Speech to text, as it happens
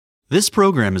This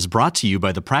program is brought to you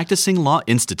by the Practicing Law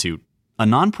Institute, a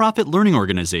nonprofit learning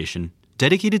organization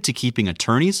dedicated to keeping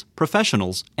attorneys,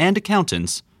 professionals, and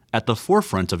accountants at the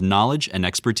forefront of knowledge and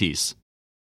expertise.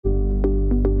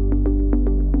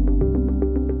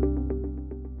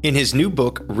 In his new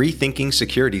book, Rethinking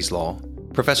Securities Law,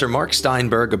 Professor Mark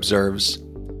Steinberg observes,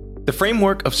 "The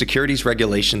framework of securities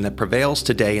regulation that prevails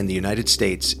today in the United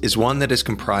States is one that is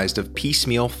comprised of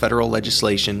piecemeal federal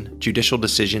legislation, judicial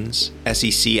decisions,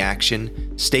 SEC action,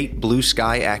 state blue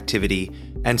sky activity,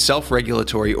 and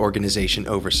self-regulatory organization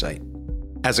oversight.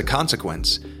 As a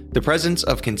consequence, the presence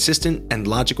of consistent and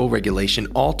logical regulation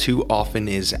all too often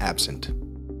is absent.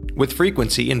 With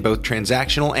frequency in both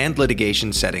transactional and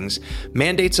litigation settings,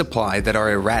 mandates apply that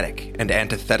are erratic and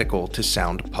antithetical to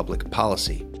sound public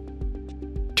policy.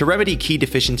 To remedy key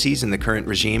deficiencies in the current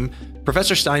regime,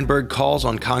 Professor Steinberg calls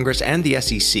on Congress and the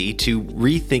SEC to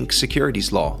rethink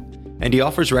securities law, and he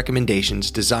offers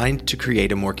recommendations designed to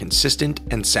create a more consistent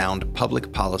and sound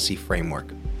public policy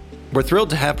framework. We're thrilled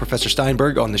to have Professor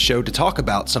Steinberg on the show to talk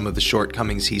about some of the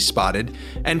shortcomings he's spotted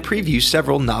and preview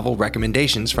several novel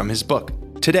recommendations from his book,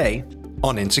 today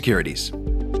on Insecurities.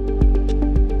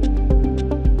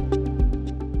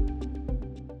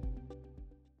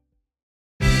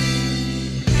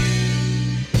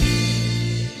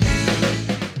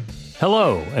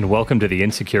 Hello, and welcome to the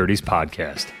Insecurities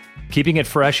podcast, keeping it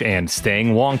fresh and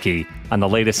staying wonky on the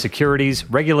latest securities,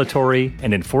 regulatory,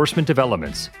 and enforcement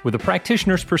developments with a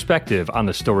practitioner's perspective on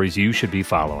the stories you should be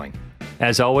following.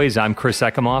 As always, I'm Chris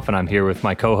Eckimoff, and I'm here with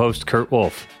my co-host, Kurt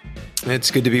Wolf.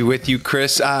 It's good to be with you,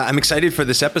 Chris. I'm excited for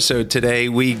this episode today.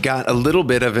 We got a little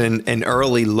bit of an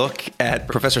early look at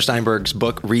Professor Steinberg's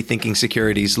book, Rethinking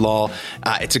Securities Law.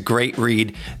 It's a great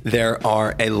read. There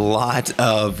are a lot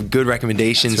of good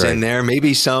recommendations in there,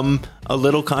 maybe some a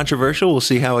little controversial. We'll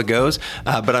see how it goes.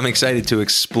 But I'm excited to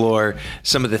explore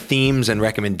some of the themes and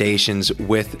recommendations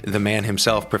with the man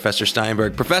himself, Professor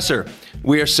Steinberg. Professor,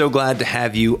 we are so glad to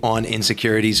have you on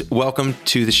Insecurities. Welcome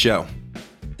to the show.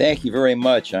 Thank you very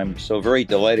much. I'm so very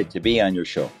delighted to be on your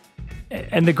show.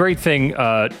 And the great thing,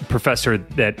 Professor,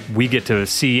 that we get to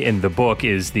see in the book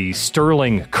is the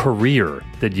sterling career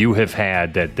that you have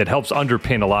had that helps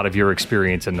underpin a lot of your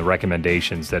experience and the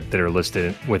recommendations that are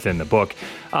listed within the book.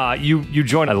 You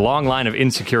join a long line of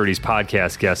Insecurities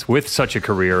podcast guests with such a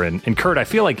career. And Kurt, I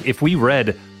feel like if we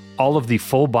read all of the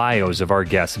full bios of our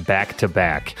guests back to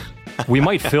back, we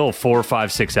might fill 4,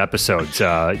 5, 6 episodes,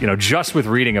 just with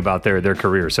reading about their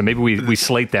career. So maybe we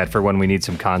slate that for when we need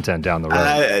some content down the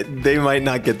road. They might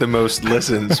not get the most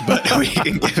listens, but we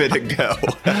can give it a go.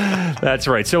 That's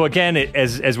right. So again,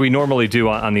 as we normally do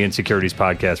on the Insecurities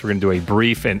podcast, we're going to do a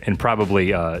brief and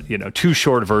probably too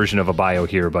short version of a bio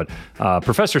here. But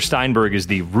Professor Steinberg is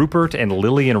the Rupert and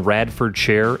Lillian Radford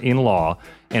Chair in Law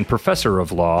and Professor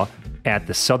of Law at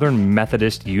the Southern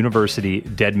Methodist University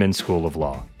Dedman School of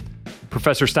Law.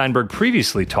 Professor Steinberg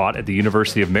previously taught at the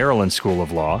University of Maryland School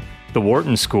of Law, the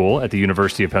Wharton School at the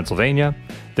University of Pennsylvania,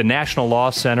 the National Law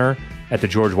Center at the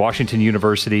George Washington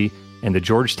University, and the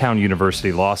Georgetown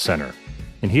University Law Center.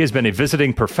 And he has been a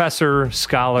visiting professor,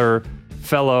 scholar,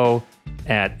 fellow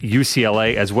at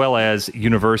UCLA, as well as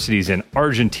universities in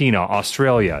Argentina,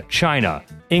 Australia, China,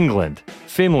 England,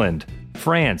 Finland,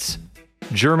 France,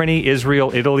 Germany,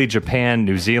 Israel, Italy, Japan,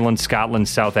 New Zealand, Scotland,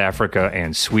 South Africa,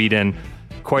 and Sweden.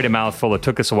 Quite a mouthful. It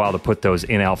took us a while to put those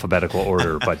in alphabetical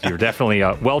order, but you're definitely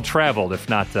well-traveled, if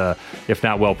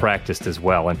not well-practiced as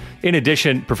well. And in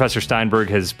addition, Professor Steinberg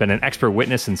has been an expert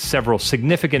witness in several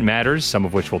significant matters, some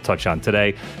of which we'll touch on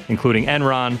today, including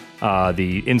Enron,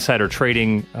 the insider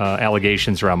trading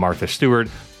allegations around Martha Stewart,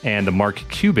 and the Mark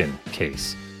Cuban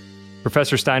case.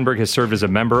 Professor Steinberg has served as a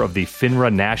member of the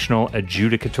FINRA National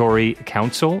Adjudicatory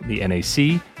Council, the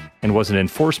NAC, and was an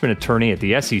enforcement attorney at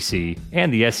the SEC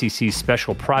and the SEC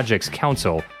Special Projects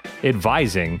Council,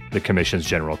 advising the Commission's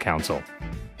General Counsel.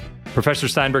 Professor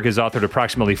Steinberg has authored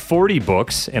approximately 40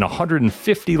 books and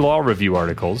 150 law review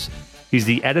articles. He's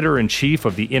the editor-in-chief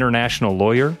of the International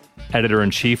Lawyer,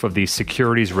 editor-in-chief of the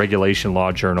Securities Regulation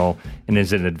Law Journal, and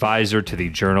is an advisor to the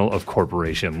Journal of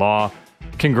Corporation Law.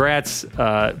 Congrats,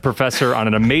 Professor, on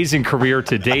an amazing career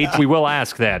to date. We will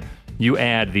ask that you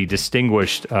add the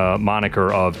distinguished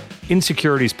moniker of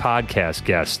Insecurities podcast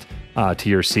guest to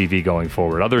your CV going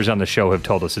forward. Others on the show have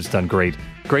told us it's done great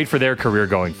for their career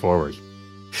going forward.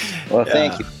 Well,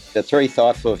 thank you. That's very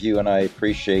thoughtful of you, and I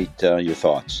appreciate your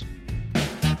thoughts.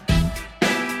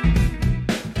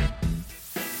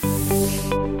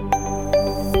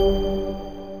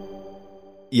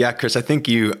 Yeah, Chris, I think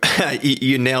you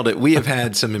nailed it. We have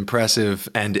had some impressive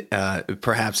and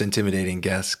perhaps intimidating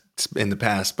guests podcasts in the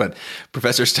past, but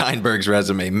Professor Steinberg's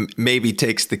resume maybe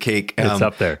takes the cake. It's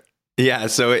up there. Yeah,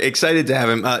 so excited to have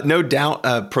him. No doubt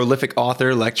a prolific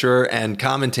author, lecturer, and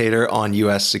commentator on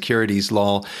U.S. securities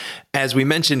law. As we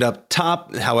mentioned up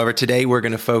top, however, today we're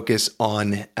going to focus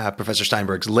on Professor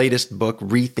Steinberg's latest book,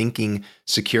 Rethinking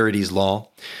Securities Law.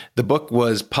 The book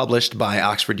was published by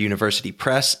Oxford University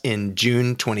Press in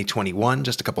June 2021,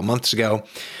 just a couple months ago.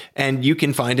 And you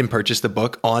can find and purchase the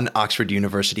book on Oxford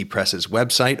University Press's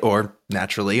website or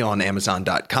naturally on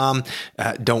Amazon.com.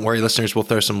 Don't worry, listeners, we'll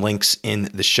throw some links in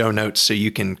the show notes so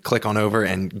you can click on over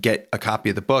and get a copy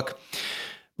of the book.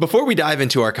 Before we dive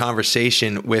into our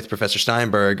conversation with Professor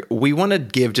Steinberg, we want to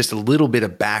give just a little bit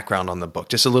of background on the book,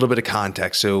 just a little bit of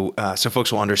context, so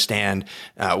folks will understand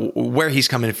where he's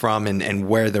coming from and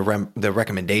where the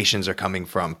recommendations are coming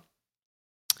from.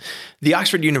 The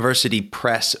Oxford University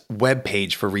Press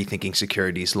webpage for Rethinking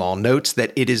Securities Law notes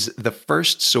that it is the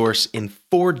first source in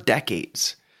 4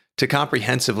 decades to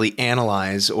comprehensively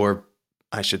analyze, or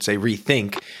I should say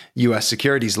rethink, U.S.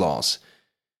 securities laws.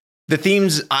 The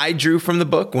themes I drew from the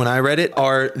book when I read it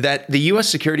are that the U.S.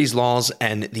 securities laws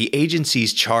and the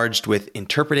agencies charged with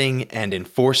interpreting and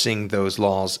enforcing those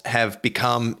laws have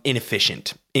become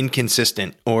inefficient,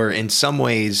 inconsistent, or in some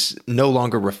ways no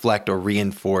longer reflect or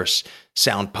reinforce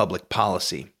sound public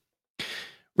policy.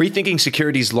 Rethinking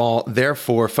securities law,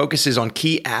 therefore, focuses on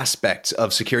key aspects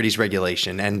of securities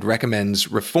regulation and recommends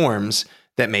reforms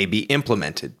that may be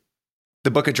implemented. The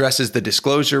book addresses the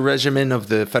disclosure regimen of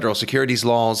the federal securities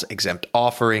laws, exempt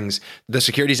offerings, the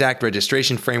Securities Act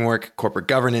registration framework, corporate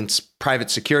governance, private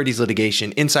securities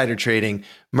litigation, insider trading,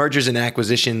 mergers and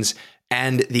acquisitions,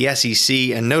 and the SEC,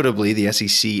 and notably the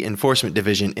SEC Enforcement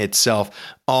Division itself,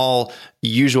 all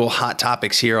usual hot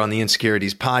topics here on the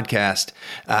Insecurities podcast.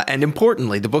 And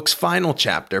importantly, the book's final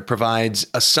chapter provides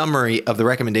a summary of the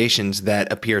recommendations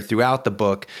that appear throughout the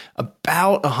book,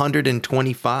 about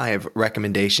 125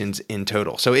 recommendations in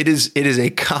total. So it is a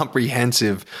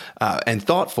comprehensive and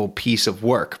thoughtful piece of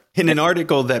work. In an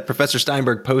article that Professor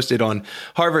Steinberg posted on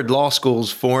Harvard Law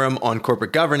School's Forum on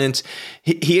Corporate Governance,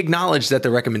 he acknowledged that the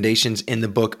recommendations in the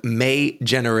book may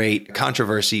generate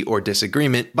controversy or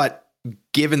disagreement, but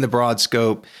given the broad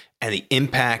scope and the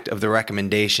impact of the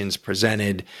recommendations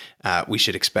presented, we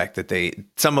should expect that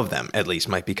some of them at least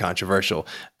might be controversial.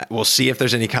 We'll see if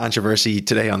there's any controversy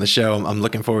today on the show. I'm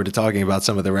looking forward to talking about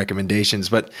some of the recommendations.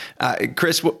 But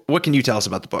Chris, what can you tell us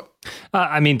about the book?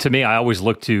 To me, I always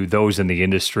look to those in the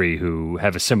industry who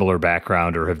have a similar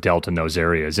background or have dealt in those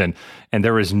areas. And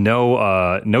there is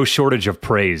no shortage of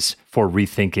praise for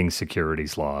rethinking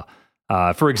securities law.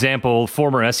 For example,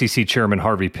 former SEC Chairman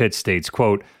Harvey Pitt states,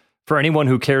 quote, "For anyone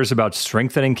who cares about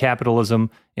strengthening capitalism,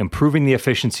 improving the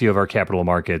efficiency of our capital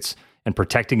markets, and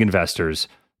protecting investors,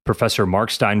 Professor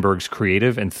Mark Steinberg's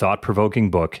creative and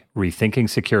thought-provoking book, Rethinking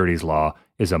Securities Law,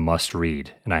 is a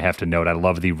must-read." And I have to note, I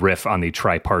love the riff on the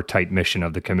tripartite mission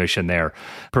of the commission there.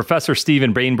 Professor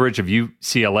Stephen Bainbridge of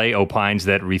UCLA opines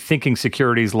that Rethinking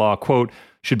Securities Law, quote,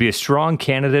 "should be a strong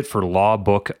candidate for Law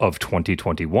Book of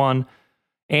 2021.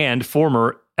 And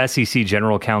former SEC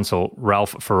General Counsel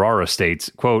Ralph Ferrara states,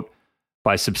 quote,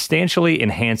 "By substantially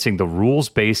enhancing the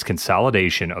rules-based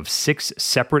consolidation of 6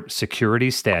 separate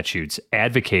securities statutes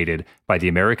advocated by the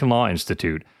American Law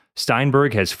Institute,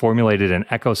 Steinberg has formulated an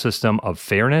ecosystem of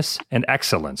fairness and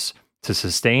excellence to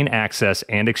sustain access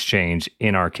and exchange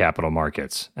in our capital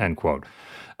markets," end quote.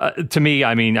 To me,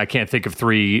 I can't think of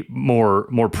 3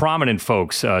 more prominent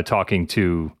folks talking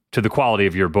to the quality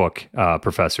of your book,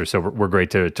 Professor. So we're great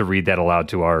to read that aloud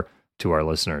to our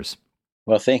listeners.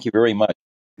 Well, thank you very much.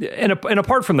 And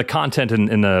apart from the content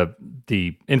and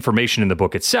the information in the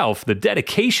book itself, the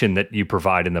dedication that you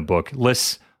provide in the book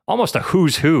lists almost a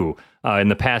who's who in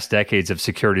the past decades of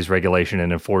securities regulation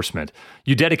and enforcement.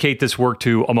 You dedicate this work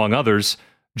to, among others,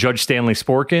 Judge Stanley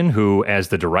Sporkin, who, as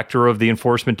the director of the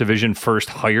Enforcement Division, first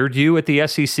hired you at the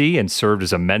SEC and served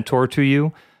as a mentor to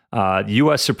you.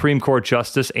 U.S. Supreme Court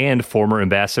Justice and former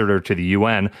ambassador to the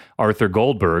UN, Arthur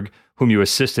Goldberg, whom you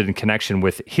assisted in connection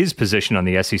with his position on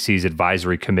the SEC's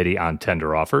Advisory Committee on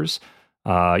Tender Offers.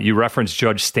 You referenced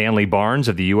Judge Stanley Barnes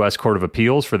of the U.S. Court of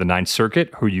Appeals for the Ninth Circuit,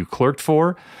 who you clerked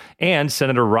for, and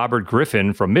Senator Robert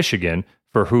Griffin from Michigan,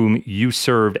 for whom you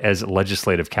served as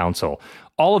legislative counsel.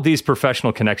 All of these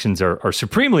professional connections are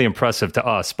supremely impressive to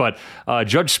us, but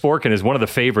Judge Sporkin is one of the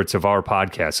favorites of our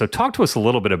podcast. So talk to us a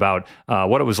little bit about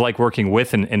what it was like working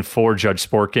with and for Judge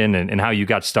Sporkin and how you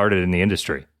got started in the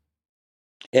industry.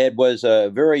 It was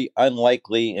a very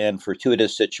unlikely and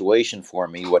fortuitous situation for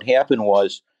me. What happened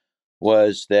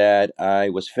was that I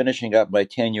was finishing up my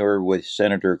tenure with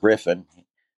Senator Griffin.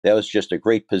 That was just a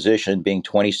great position, being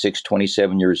 26,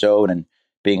 27 years old and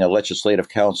being a legislative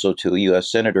counsel to a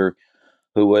U.S. senator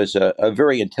who was a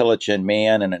very intelligent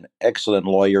man and an excellent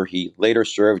lawyer. He later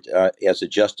served as a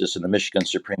justice in the Michigan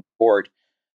Supreme Court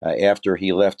after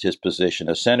he left his position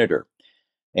as senator.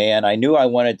 And I knew I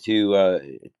wanted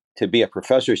to be a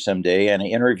professor someday, and I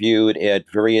interviewed at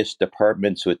various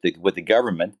departments with the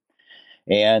government.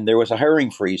 And there was a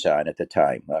hiring freeze on at the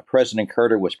time. President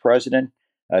Carter was president.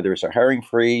 There was a hiring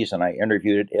freeze, and I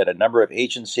interviewed at a number of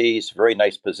agencies, very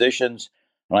nice positions.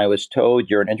 And I was told,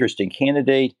 "You're an interesting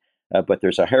candidate, but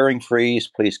there's a hiring freeze.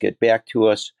 Please get back to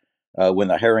us when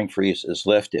the hiring freeze is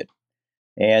lifted."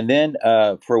 And then,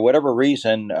 for whatever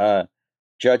reason,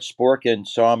 Judge Sporkin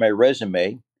saw my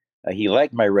resume. He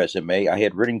liked my resume. I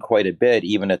had written quite a bit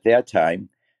even at that time.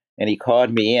 And he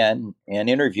called me in and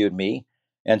interviewed me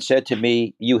and said to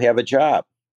me, "You have a job."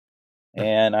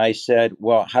 And I said,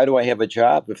 "Well, how do I have a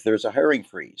job if there's a hiring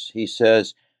freeze?" He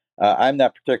says, "I'm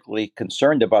not particularly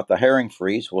concerned about the hiring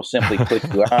freeze. We'll simply put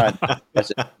you on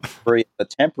as a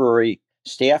temporary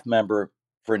staff member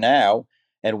for now.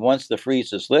 And once the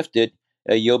freeze is lifted,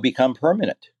 you'll become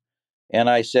permanent." And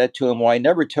I said to him, "Well, I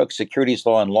never took securities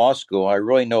law in law school. I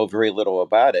really know very little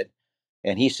about it."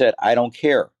 And he said, "I don't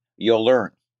care. You'll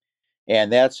learn."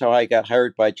 And that's how I got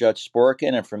hired by Judge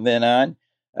Sporkin. And from then on,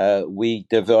 we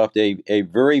developed a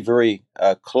very, very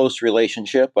close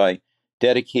relationship. I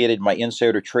dedicated my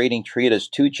insider trading treatise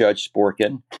to Judge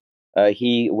Sporkin.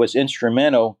 He was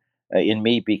instrumental in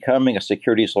me becoming a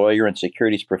securities lawyer and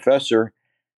securities professor,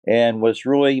 and was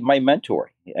really my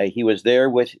mentor. He was there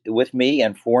with me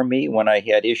and for me when I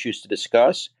had issues to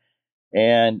discuss.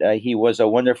 And he was a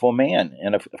wonderful man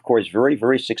and, of course, very,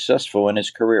 very successful in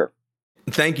his career.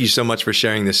 Thank you so much for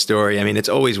sharing this story. I mean, it's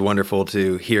always wonderful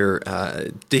to hear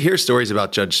stories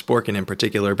about Judge Sporkin in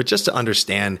particular, but just to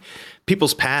understand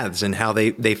people's paths and how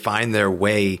they find their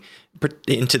way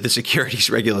into the securities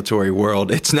regulatory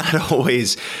world. It's not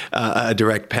always a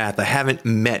direct path. I haven't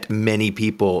met many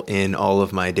people in all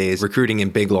of my days recruiting in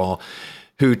big law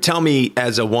who tell me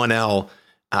as a 1L,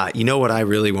 you know what I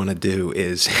really want to do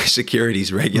is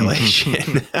securities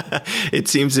regulation. It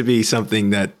seems to be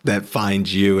something that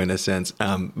finds you in a sense.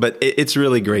 But it's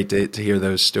really great to hear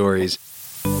those stories.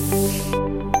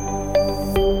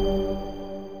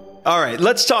 All right,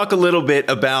 let's talk a little bit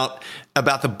about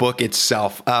the book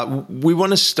itself. We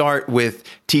want to start with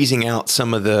teasing out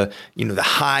some of the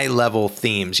high level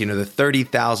themes, the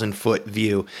 30,000 foot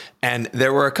view. And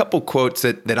there were a couple quotes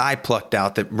that I plucked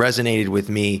out that resonated with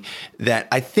me that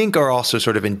I think are also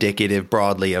sort of indicative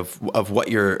broadly of what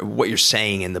you're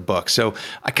saying in the book. So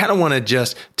I kind of want to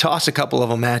just toss a couple of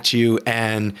them at you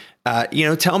and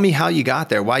tell me how you got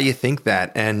there, why you think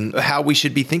that, and how we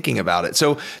should be thinking about it.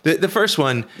 So the first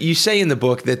one, you say in the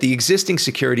book that the existing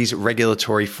securities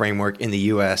regulatory framework in the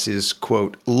U.S. is,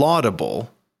 quote, laudable,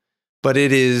 but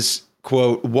it is,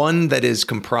 quote, one that is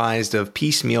comprised of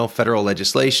piecemeal federal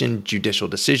legislation, judicial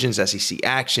decisions, SEC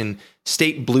action,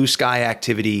 state blue sky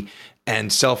activity,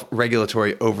 and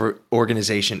self-regulatory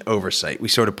organization oversight. We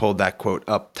sort of pulled that quote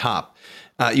up top.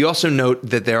 You also note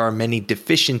that there are many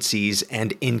deficiencies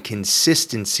and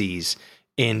inconsistencies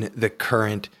in the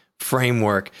current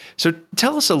framework. So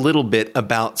tell us a little bit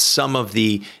about some of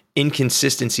the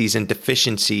inconsistencies and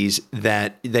deficiencies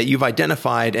that you've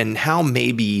identified and how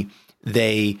maybe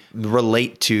they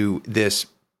relate to this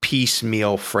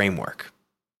piecemeal framework.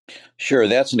 Sure,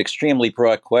 that's an extremely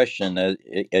broad question,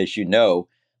 as you know.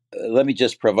 Let me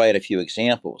just provide a few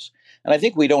examples. And I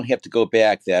think we don't have to go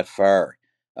back that far.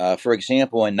 For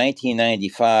example, in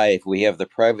 1995, we have the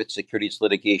Private Securities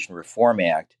Litigation Reform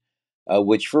Act,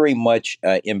 which very much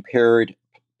impaired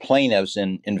plaintiffs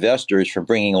and investors from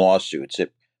bringing lawsuits.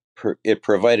 It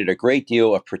provided a great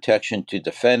deal of protection to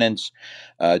defendants,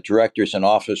 directors and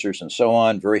officers, and so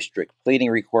on, very strict pleading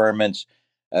requirements,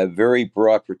 very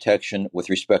broad protection with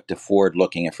respect to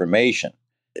forward-looking information.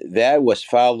 That was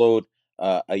followed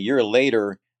a year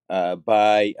later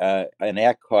by an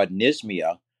act called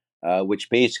NISMIA, which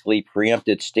basically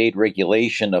preempted state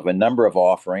regulation of a number of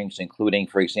offerings, including,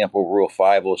 for example, Rule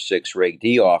 506 Reg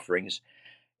D offerings,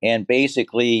 and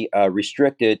basically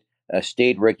restricted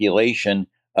state regulation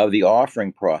of the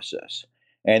offering process.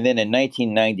 And then in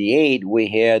 1998, we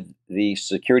had the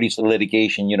Securities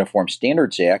Litigation Uniform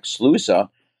Standards Act, SLUSA,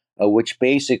 which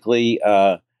basically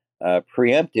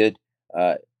preempted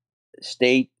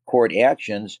state court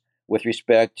actions with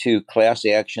respect to class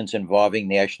actions involving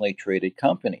nationally traded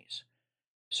companies.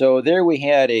 So there we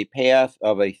had a path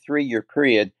of a 3-year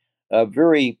period of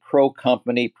very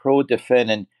pro-company,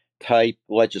 pro-defendant type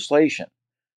legislation.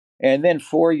 And then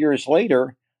 4 years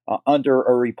later, under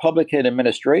a Republican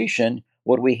administration,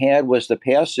 what we had was the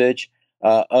passage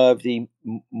of the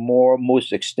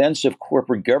most extensive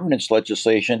corporate governance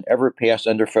legislation ever passed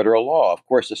under federal law. Of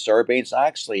course, the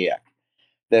Sarbanes-Oxley Act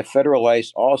that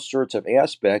federalized all sorts of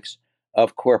aspects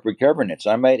of corporate governance.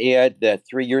 I might add that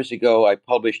 3 years ago, I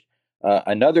published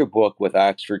another book with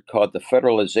Oxford called The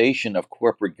Federalization of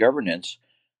Corporate Governance,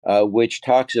 which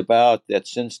talks about that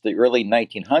since the early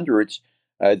 1900s,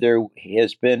 there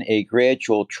has been a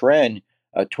gradual trend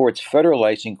towards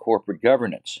federalizing corporate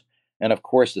governance. And of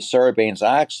course, the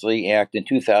Sarbanes-Oxley Act in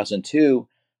 2002,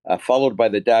 followed by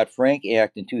the Dodd-Frank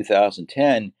Act in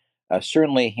 2010,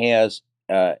 certainly has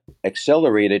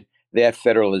accelerated that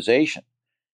federalization.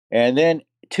 And then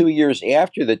 2 years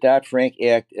after the Dodd-Frank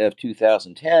Act of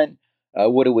 2010,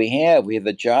 what do we have? We have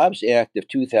the Jobs Act of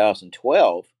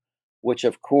 2012, which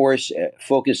of course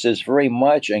focuses very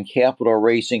much on capital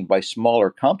raising by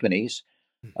smaller companies,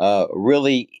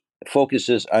 really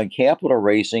focuses on capital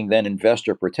raising, then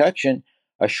investor protection,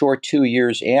 a short 2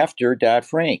 years after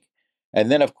Dodd-Frank. And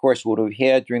then, of course, what we've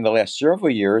had during the last several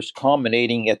years,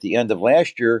 culminating at the end of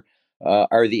last year,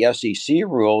 are the SEC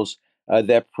rules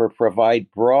that provide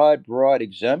broad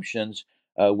exemptions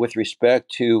with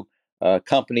respect to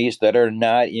companies that are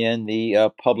not in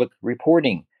the public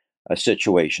reporting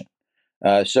situation.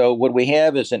 So what we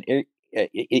have is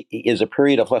a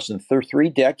period of less than 3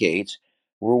 decades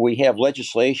where we have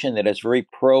legislation that is very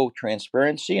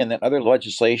pro-transparency, and then other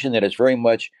legislation that is very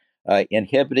much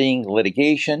inhibiting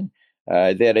litigation,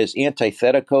 that is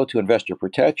antithetical to investor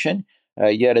protection,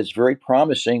 yet is very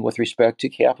promising with respect to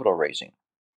capital raising.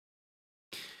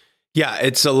 Yeah,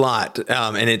 it's a lot,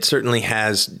 and it certainly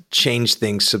has changed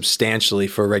things substantially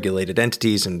for regulated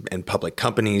entities and public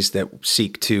companies that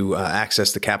seek to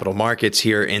access the capital markets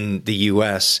here in the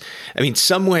U.S. I mean,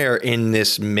 somewhere in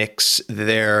this mix,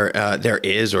 there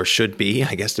is or should be,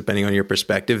 I guess, depending on your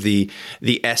perspective, the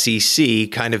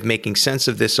SEC kind of making sense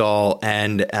of this all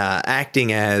and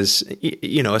acting as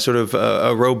a sort of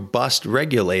a robust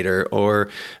regulator or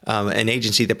an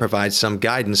agency that provides some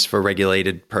guidance for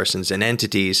regulated persons and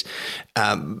entities.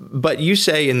 But you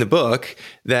say in the book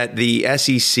that the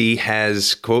SEC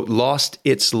has, quote, lost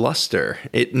its luster.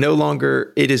 It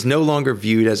is no longer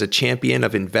viewed as a champion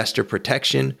of investor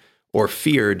protection or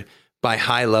feared by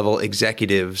high-level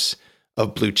executives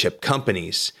of blue chip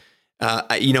companies.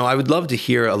 I would love to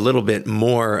hear a little bit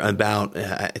more about,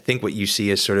 I think, what you see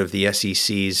as sort of the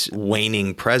SEC's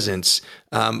waning presence.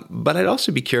 But I'd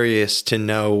also be curious to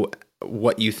know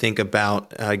what you think about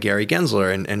Gary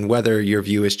Gensler and whether your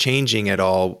view is changing at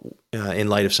all in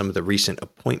light of some of the recent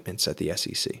appointments at the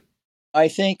SEC. I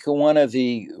think one of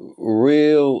the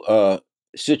real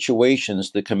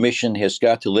situations the commission has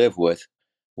got to live with,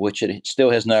 which it still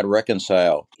has not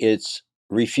reconciled, its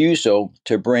refusal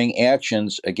to bring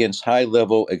actions against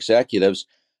high-level executives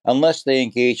unless they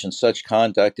engage in such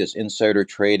conduct as insider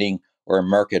trading or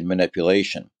market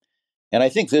manipulation. And I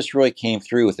think this really came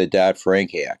through with the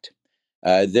Dodd-Frank Act.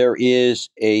 There is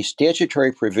a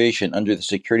statutory provision under the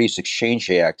Securities Exchange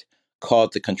Act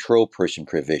called the control person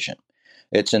provision.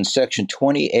 It's in Section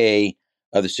 20A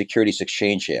of the Securities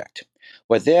Exchange Act.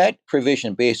 What that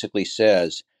provision basically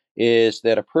says is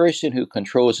that a person who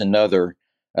controls another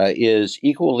is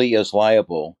equally as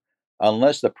liable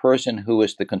unless the person who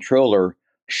is the controller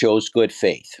shows good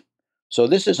faith. So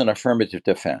this is an affirmative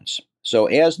defense. So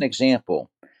as an example,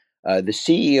 the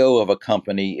CEO of a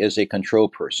company is a control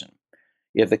person.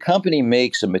 If the company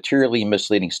makes a materially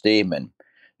misleading statement,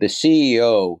 the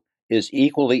CEO is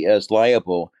equally as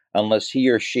liable unless he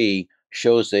or she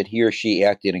shows that he or she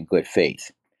acted in good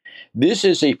faith. This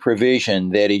is a provision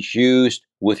that is used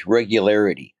with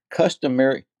regularity,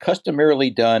 customarily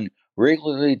done,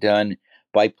 regularly done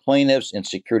by plaintiffs in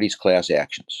securities class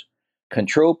actions.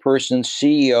 Control persons,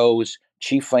 CEOs,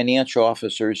 chief financial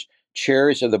officers,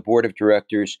 chairs of the board of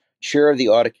directors, chair of the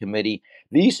audit committee,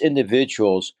 these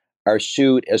individuals are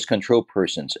sued as control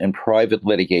persons in private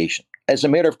litigation. As a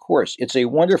matter of course, it's a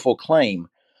wonderful claim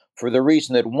for the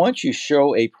reason that once you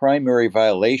show a primary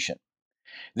violation,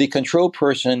 the control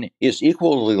person is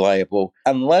equally liable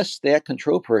unless that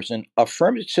control person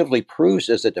affirmatively proves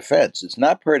as a defense, it's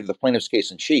not part of the plaintiff's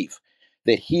case in chief,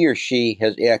 that he or she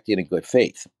has acted in good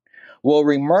faith. Well,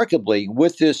 remarkably,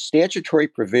 with this statutory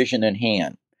provision in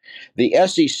hand, the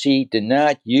SEC did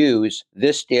not use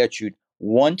this statute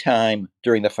one time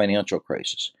during the financial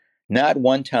crisis. Not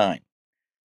one time.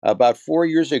 About 4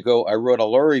 years ago, I wrote a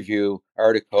law review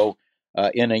article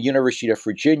in a University of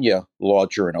Virginia law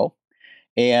journal,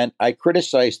 and I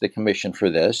criticized the commission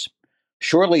for this.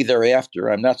 Shortly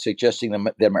thereafter, I'm not suggesting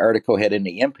that my article had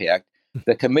any impact,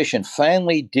 the commission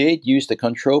finally did use the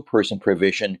control person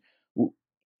provision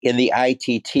in the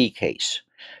ITT case.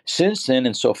 Since then,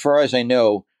 and so far as I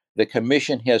know, the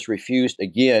Commission has refused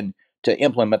again to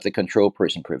implement the control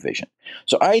person provision.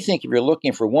 So I think if you're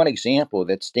looking for one example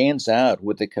that stands out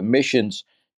with the Commission's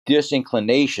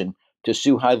disinclination to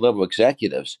sue high-level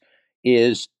executives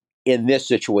is in this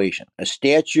situation. A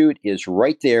statute is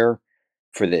right there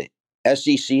for the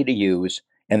SEC to use,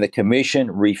 and the Commission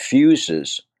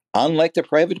refuses, unlike the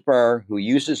private bar who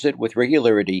uses it with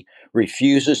regularity,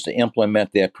 refuses to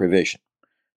implement that provision.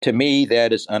 To me,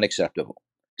 that is unacceptable,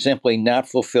 simply not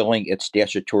fulfilling its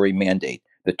statutory mandate,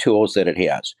 the tools that it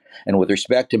has. And with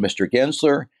respect to Mr.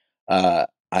 Gensler,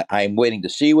 I'm waiting to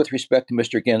see with respect to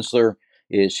Mr. Gensler,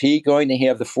 is he going to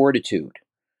have the fortitude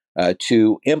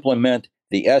to implement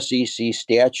the SEC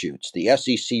statutes, the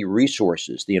SEC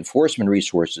resources, the enforcement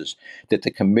resources that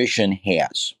the Commission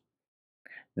has?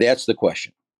 That's the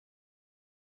question.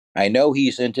 I know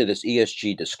he's into this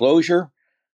ESG disclosure.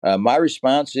 My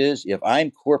response is, if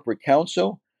I'm corporate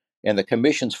counsel and the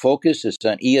Commission's focus is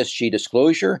on ESG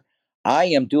disclosure, I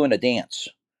am doing a dance,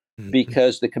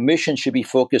 because the Commission should be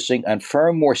focusing on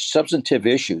far more substantive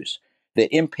issues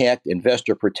that impact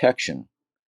investor protection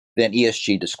than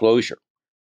ESG disclosure.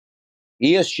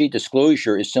 ESG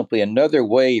disclosure is simply another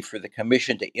way for the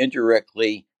Commission to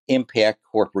indirectly impact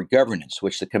corporate governance,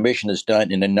 which the Commission has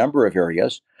done in a number of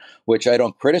areas, which I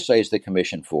don't criticize the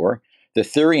Commission for. The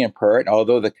theory in part,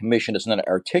 although the Commission is not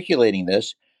articulating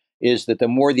this, is that the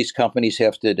more these companies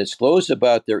have to disclose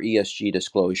about their ESG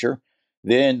disclosure,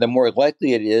 then the more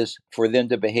likely it is for them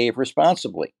to behave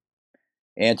responsibly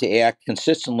and to act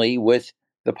consistently with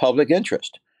the public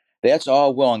interest. That's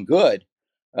all well and good,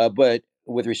 but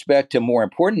with respect to more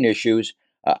important issues,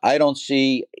 I don't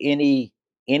see any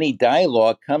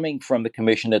dialogue coming from the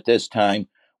Commission at this time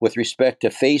with respect to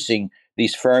facing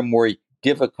these far more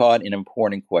difficult and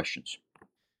important questions.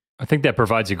 I think that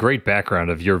provides a great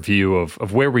background of your view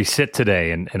of where we sit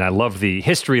today. And I love the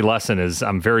history lesson, as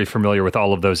I'm very familiar with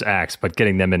all of those acts, but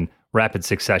getting them in rapid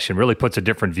succession really puts a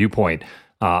different viewpoint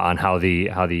on how the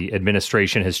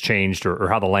administration has changed or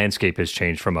how the landscape has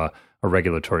changed from a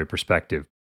regulatory perspective.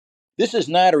 This is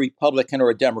not a Republican or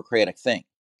a Democratic thing.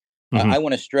 I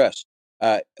want to stress,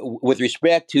 with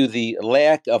respect to the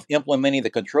lack of implementing the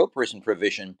control person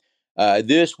provision,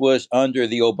 this was under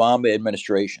the Obama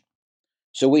administration.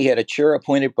 So we had a chair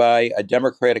appointed by a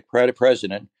Democratic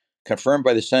president, confirmed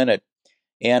by the Senate,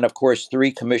 and of course,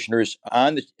 3 commissioners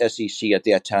on the SEC at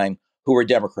that time who were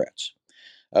Democrats,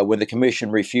 when the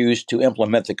Commission refused to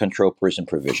implement the control person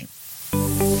provision.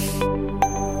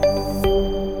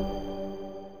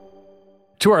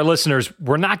 To our listeners,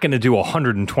 we're not going to do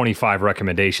 125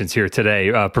 recommendations here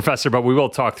today, Professor, but we will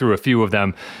talk through a few of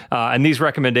them. And these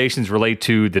recommendations relate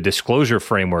to the disclosure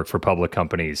framework for public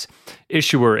companies,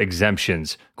 issuer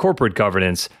exemptions, corporate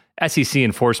governance, SEC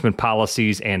enforcement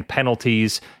policies and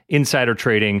penalties, insider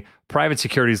trading, private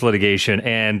securities litigation,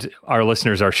 and our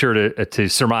listeners are sure to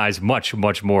surmise much,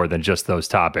 much more than just those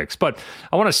topics. But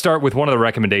I want to start with one of the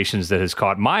recommendations that has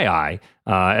caught my eye.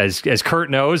 As Kurt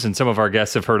knows, and some of our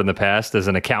guests have heard in the past, as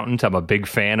an accountant, I'm a big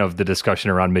fan of the discussion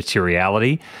around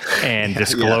materiality and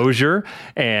disclosure.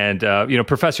 And,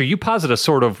 Professor, you posit a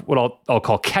sort of what I'll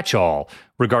call catch-all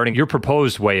regarding your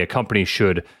proposed way a company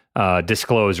should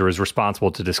disclose or is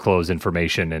responsible to disclose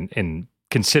information and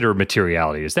consider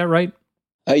materiality. Is that right?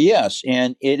 Yes,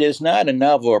 and it is not a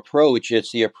novel approach.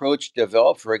 It's the approach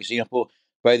developed, for example,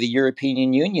 by the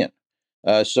European Union.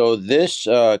 So this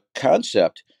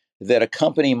concept that a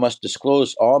company must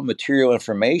disclose all material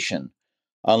information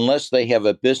unless they have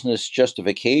a business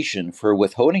justification for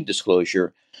withholding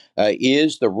disclosure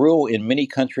is the rule in many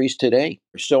countries today.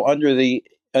 So under the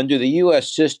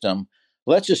U.S. system,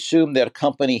 let's assume that a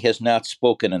company has not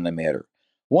spoken on the matter.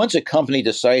 Once a company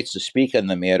decides to speak on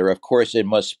the matter, of course, it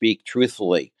must speak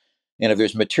truthfully. And if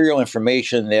there's material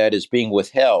information that is being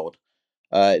withheld,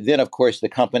 then, of course, the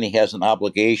company has an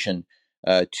obligation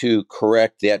to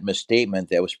correct that misstatement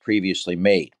that was previously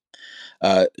made.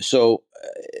 So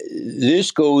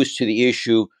this goes to the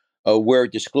issue where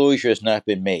disclosure has not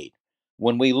been made.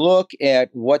 When we look at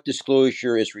what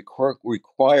disclosure is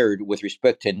required with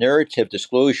respect to narrative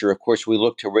disclosure, of course, we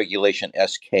look to Regulation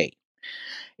SK.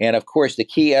 And of course, the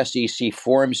key SEC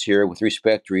forms here with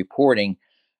respect to reporting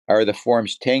are the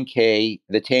forms 10K,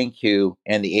 the 10Q,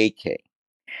 and the 8K.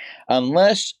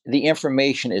 Unless the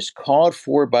information is called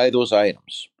for by those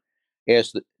items,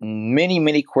 as many,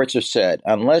 many courts have said,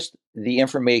 unless the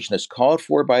information is called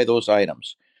for by those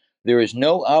items, there is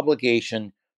no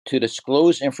obligation to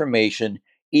disclose information,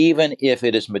 even if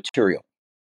it is material.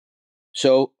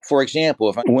 So, for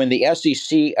example, when the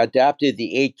SEC adopted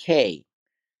the 8K,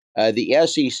 the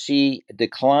SEC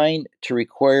declined to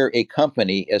require a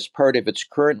company as part of its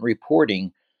current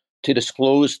reporting to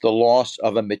disclose the loss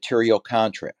of a material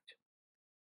contract.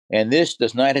 And this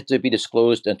does not have to be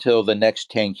disclosed until the next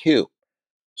 10Q.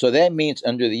 So that means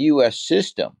under the U.S.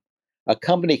 system, a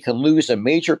company can lose a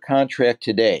major contract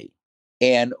today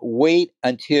and wait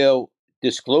until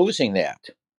disclosing that,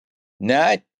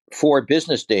 not 4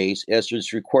 business days as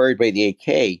is required by the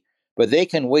 8K, but they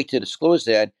can wait to disclose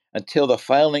that until the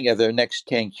filing of their next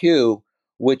 10Q,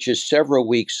 which is several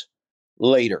weeks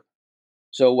later.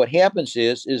 So what happens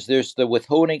is there's the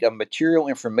withholding of material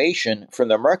information from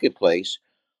the marketplace,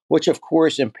 which of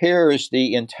course impairs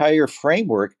the entire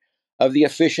framework of the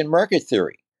efficient market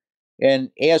theory.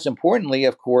 And as importantly,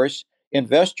 of course,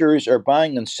 investors are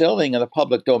buying and selling in the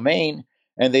public domain,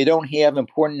 and they don't have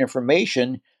important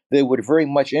information that would very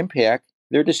much impact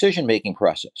their decision-making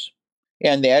process.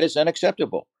 And that is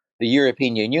unacceptable. The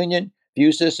European Union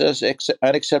views this as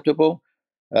unacceptable.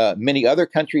 Many other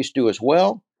countries do as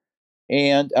well.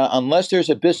 And unless there's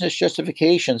a business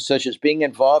justification, such as being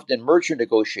involved in merger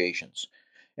negotiations,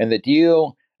 and the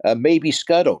deal may be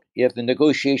scuttled if the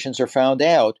negotiations are found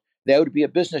out, that would be a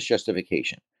business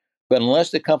justification. But unless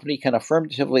the company can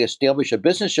affirmatively establish a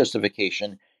business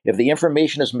justification, if the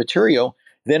information is material,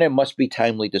 then it must be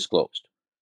timely disclosed.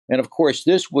 And of course,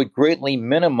 this would greatly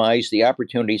minimize the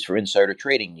opportunities for insider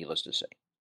trading, needless to say.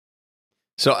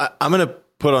 So I'm going to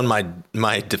put on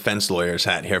my defense lawyer's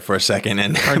hat here for a second.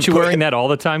 And aren't you wearing that all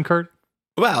the time, Kurt?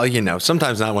 Well,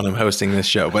 sometimes not when I'm hosting this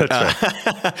show, but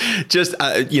right. Just,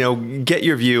 get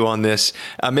your view on this,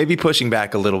 maybe pushing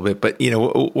back a little bit. But,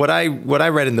 what I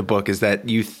read in the book is that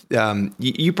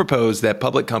you propose that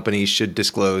public companies should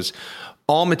disclose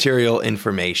all material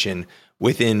information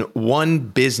within 1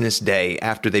 business day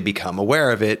after they become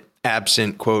aware of it,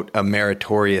 absent, quote, a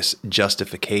meritorious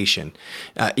justification.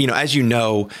 As you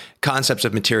know, concepts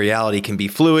of materiality can be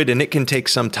fluid, and it can take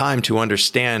some time to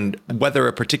understand whether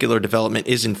a particular development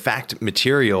is in fact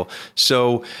material.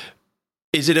 So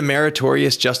is it a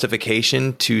meritorious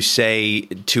justification to say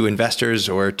to investors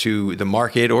or to the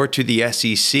market or to the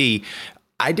SEC,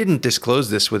 I didn't disclose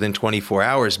this within 24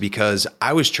 hours because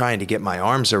I was trying to get my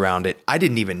arms around it. I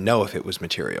didn't even know if it was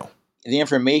material. The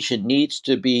information needs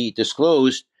to be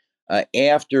disclosed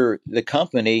after the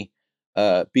company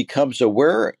becomes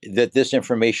aware that this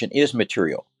information is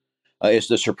material. As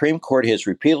the Supreme Court has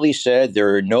repeatedly said,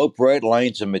 there are no bright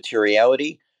lines of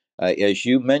materiality. As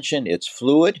you mentioned, it's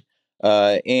fluid.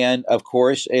 And of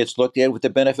course, it's looked at with the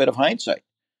benefit of hindsight.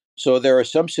 So there are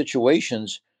some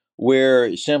situations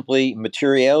where simply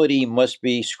materiality must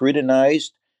be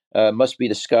scrutinized, must be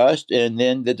discussed, and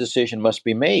then the decision must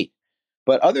be made.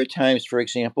 But other times, for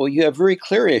example, you have very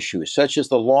clear issues, such as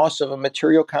the loss of a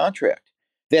material contract.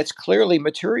 That's clearly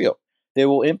material. They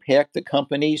will impact the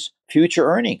company's future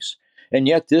earnings. And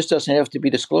yet this doesn't have to be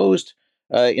disclosed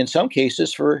in some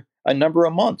cases for a number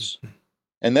of months.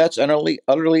 And that's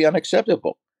utterly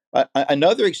unacceptable.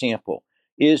 Another example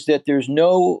is that there's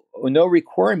no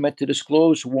requirement to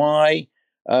disclose why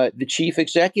the chief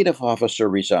executive officer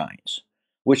resigns,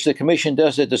 which the commission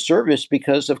does a disservice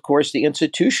because, of course, the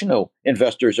institutional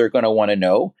investors are going to want to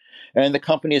know, and the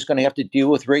company is going to have to deal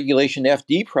with Regulation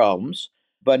FD problems.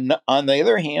 But on the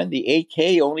other hand, the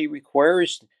 8K only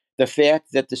requires the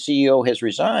fact that the CEO has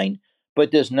resigned,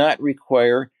 but does not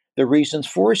require the reasons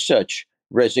for such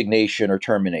resignation or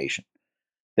termination.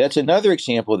 That's another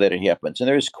example that it happens. And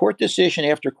there's court decision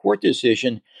after court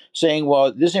decision saying,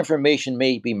 well, this information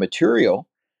may be material,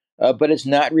 but it's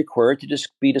not required to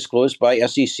be disclosed by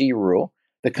SEC rule.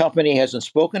 The company hasn't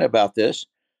spoken about this.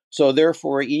 So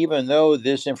therefore, even though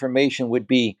this information would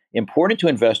be important to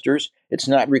investors, it's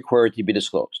not required to be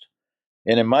disclosed.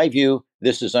 And in my view,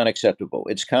 this is unacceptable.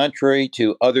 It's contrary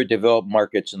to other developed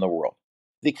markets in the world.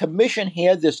 The commission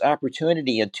had this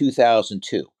opportunity in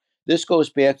 2002. This goes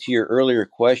back to your earlier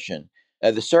question.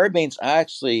 The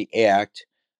Sarbanes-Oxley Act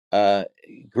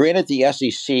granted the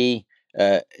SEC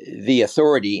the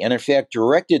authority and, in fact,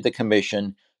 directed the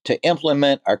commission to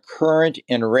implement a current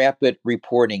and rapid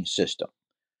reporting system.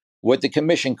 What the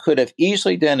commission could have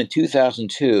easily done in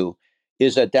 2002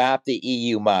 is adopt the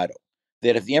EU model,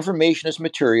 that if the information is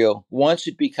material, once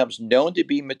it becomes known to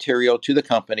be material to the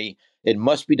company, it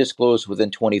must be disclosed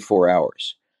within 24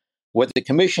 hours. What the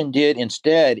commission did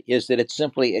instead is that it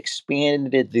simply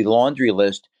expanded the laundry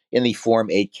list in the Form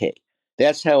 8K.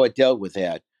 That's how it dealt with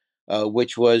that,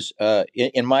 which was,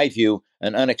 in my view,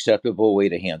 an unacceptable way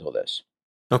to handle this.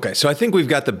 Okay, so I think we've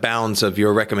got the bounds of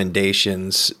your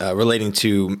recommendations relating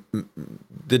to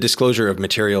the disclosure of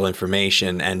material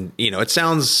information. And, it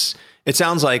sounds It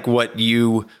sounds like what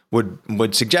you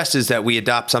would suggest is that we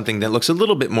adopt something that looks a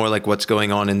little bit more like what's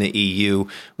going on in the EU,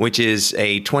 which is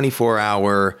a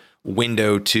 24-hour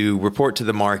window to report to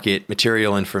the market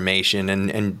material information.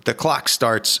 And the clock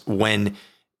starts when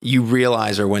you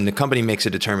realize or when the company makes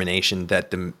a determination that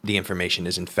the information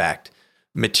is in fact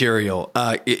material.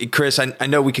 Chris, I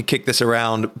know we could kick this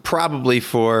around probably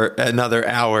for another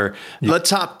hour. Yeah. Let's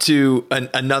hop to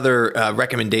another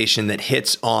recommendation that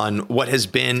hits on what has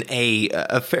been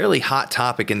a fairly hot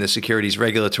topic in the securities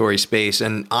regulatory space,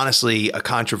 and honestly a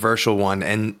controversial one,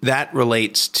 and that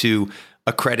relates to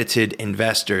accredited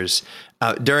investors.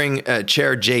 During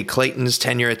Chair Jay Clayton's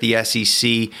tenure at the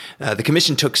SEC, the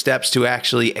commission took steps to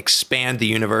actually expand the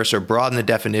universe or broaden the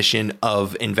definition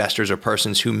of investors or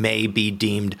persons who may be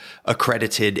deemed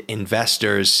accredited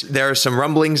investors. There are some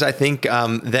rumblings, I think,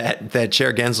 that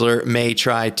Chair Gensler may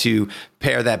try to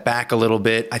pare that back a little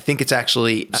bit. I think it's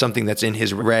actually something that's in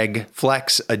his Reg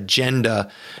Flex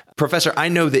agenda. Professor, I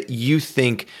know that you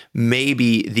think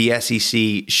maybe the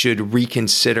SEC should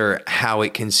reconsider how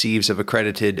it conceives of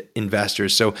accredited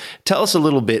investors. So tell us a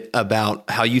little bit about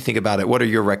how you think about it. What are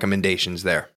your recommendations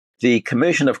there? The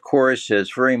commission, of course,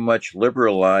 has very much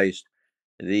liberalized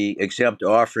the exempt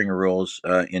offering rules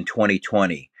in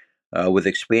 2020 with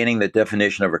expanding the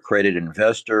definition of accredited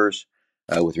investors,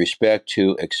 with respect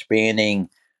to expanding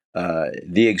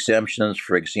the exemptions,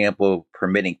 for example,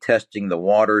 permitting testing the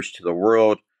waters to the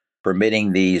world,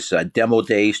 permitting these demo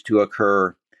days to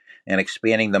occur, and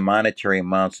expanding the monetary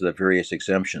amounts of the various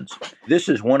exemptions. This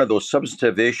is one of those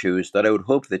substantive issues that I would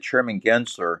hope that Chairman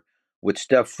Gensler would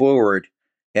step forward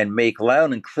and make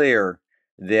loud and clear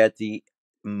that the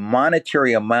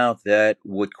monetary amount that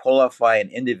would qualify an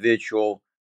individual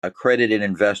accredited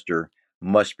investor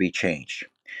must be changed.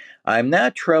 I'm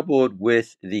not troubled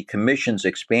with the commission's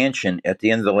expansion at the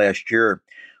end of the last year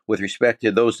with respect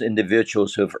to those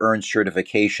individuals who have earned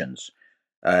certifications,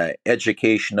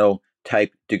 educational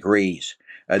type degrees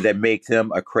that make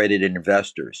them accredited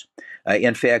investors.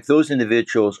 In fact, those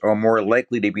individuals are more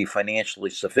likely to be financially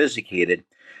sophisticated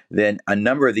than a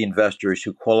number of the investors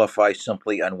who qualify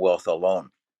simply on wealth alone.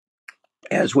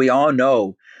 As we all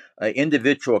know,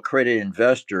 individual accredited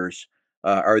investors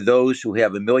are those who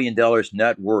have $1 million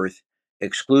net worth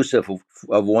exclusive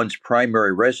of one's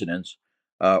primary residence,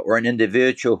 or an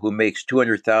individual who makes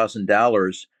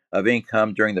 $200,000 of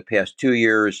income during the past 2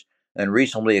 years and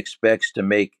recently expects to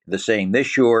make the same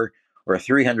this year, or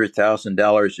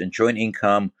 $300,000 in joint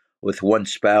income with one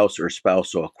spouse or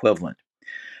spousal equivalent.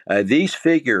 These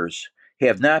figures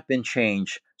have not been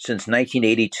changed since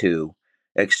 1982,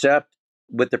 except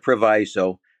with the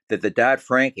proviso that the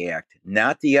Dodd-Frank Act,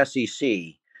 not the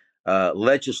SEC,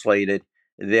 legislated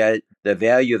that the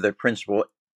value of the principal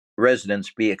residence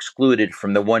be excluded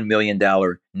from the $1 million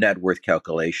net worth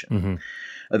calculation. Mm-hmm.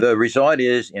 The result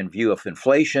is, in view of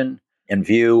inflation, in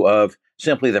view of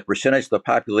simply the percentage of the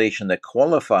population that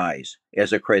qualifies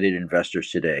as accredited investors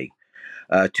today,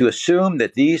 to assume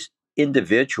that these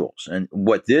individuals, and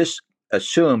what this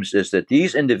assumes is that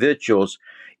these individuals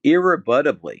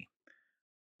irrebuttably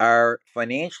are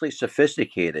financially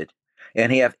sophisticated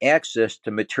and have access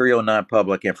to material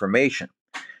non-public information.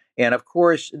 And of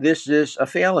course, this is a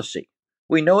fallacy.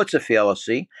 We know it's a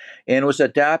fallacy, and it was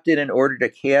adopted in order to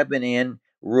cabin in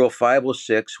Rule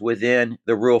 506 within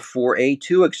the Rule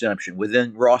 4A2 exemption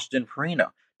within Ralston-Purina,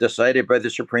 decided by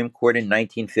the Supreme Court in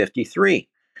 1953,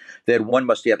 that one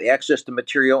must have access to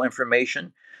material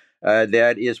information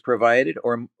that is provided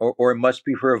or must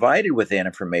be provided with that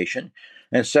information.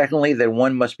 And secondly, that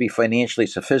one must be financially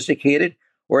sophisticated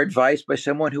or advised by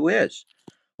someone who is.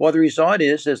 Well, the result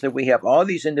is that we have all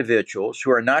these individuals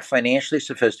who are not financially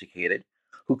sophisticated,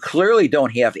 who clearly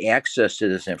don't have access to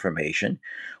this information,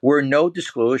 where no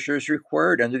disclosure is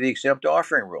required under the exempt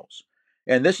offering rules.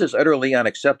 And this is utterly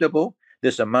unacceptable.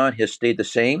 This amount has stayed the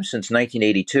same since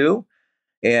 1982,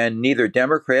 and neither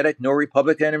Democratic nor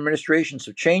Republican administrations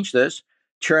have changed this.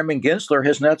 Chairman Gensler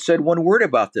has not said one word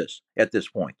about this at this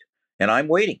point, and I'm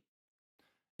waiting.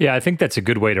 Yeah, I think that's a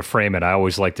good way to frame it. I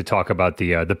always like to talk about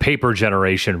the paper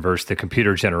generation versus the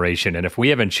computer generation, and if we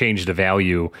haven't changed the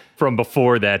value from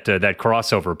before that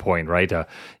crossover point, right, in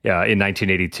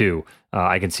 1982,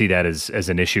 I can see that as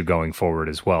an issue going forward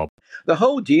as well. The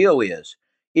whole deal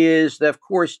is that, of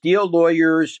course, deal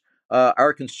lawyers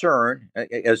are concerned,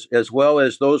 as well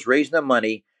as those raising the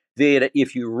money, that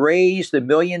if you raise the $1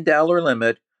 million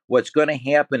limit, what's going to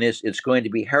happen is it's going to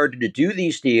be harder to do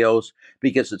these deals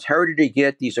because it's harder to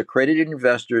get these accredited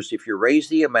investors if you raise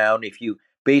the amount, if you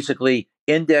basically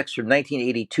index from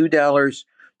 $1982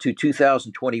 to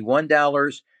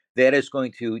 $2021, that is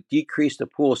going to decrease the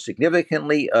pool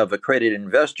significantly of accredited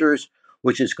investors,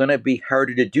 which is going to be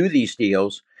harder to do these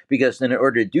deals, because then in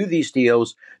order to do these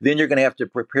deals, then you're going to have to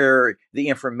prepare the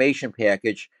information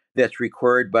package that's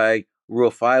required by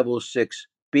Rule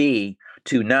 506B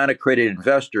to non-accredited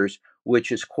investors,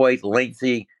 which is quite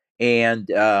lengthy and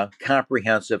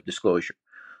comprehensive disclosure.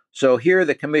 So here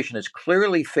the commission is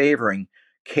clearly favoring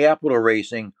capital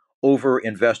raising over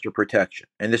investor protection.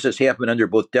 And this has happened under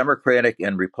both Democratic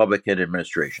and Republican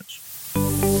administrations.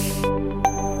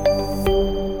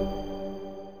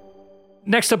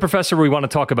 Next up, Professor, we want to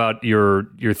talk about your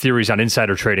theories on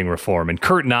insider trading reform. And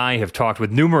Kurt and I have talked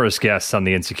with numerous guests on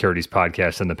the Insecurities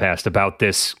podcast in the past about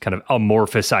this kind of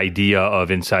amorphous idea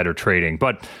of insider trading.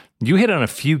 But you hit on a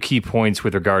few key points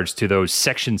with regards to those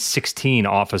Section 16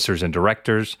 officers and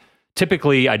directors,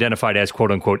 typically identified as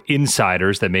quote-unquote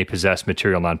insiders that may possess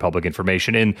material non-public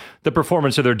information in the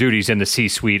performance of their duties in the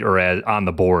C-suite or on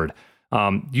the board.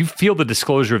 You feel the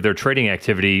disclosure of their trading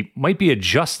activity might be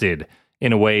adjusted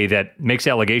in a way that makes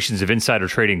allegations of insider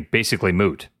trading basically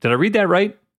moot. Did I read that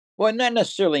right? Well, not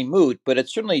necessarily moot, but it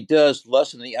certainly does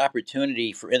lessen the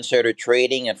opportunity for insider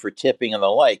trading and for tipping and the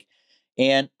like.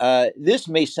 And this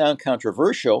may sound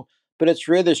controversial, but it's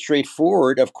rather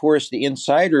straightforward. Of course, the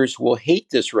insiders will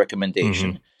hate this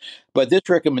recommendation, but this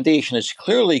recommendation is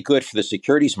clearly good for the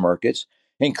securities markets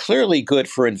and clearly good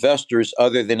for investors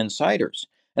other than insiders.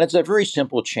 And it's a very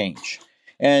simple change.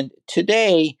 And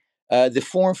today, the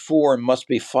Form 4 must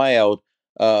be filed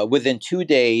within 2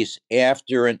 days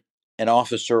after an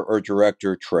officer or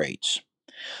director trades.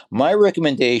 My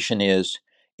recommendation is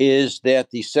that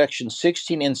the Section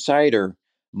 16 insider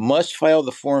must file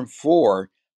the Form 4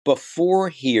 before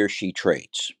he or she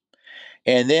trades,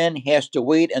 and then has to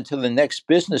wait until the next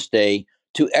business day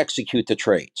to execute the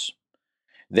trades.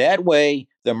 That way,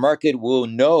 the market will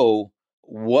know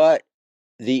what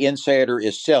the insider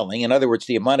is selling, in other words,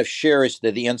 the amount of shares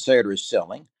that the insider is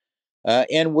selling,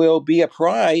 and will be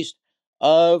apprised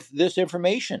of this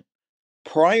information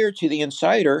prior to the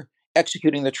insider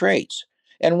executing the trades.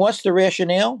 And what's the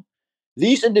rationale?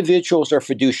 These individuals are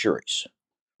fiduciaries.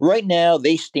 Right now,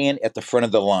 they stand at the front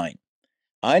of the line.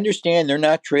 I understand they're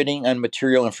not trading on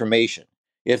material information.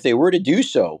 If they were to do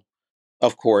so,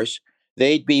 of course,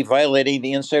 they'd be violating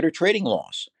the insider trading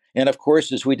laws. And of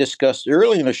course, as we discussed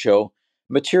earlier in the show,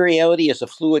 materiality is a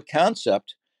fluid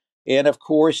concept. And of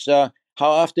course, how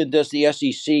often does the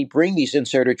SEC bring these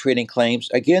insider trading claims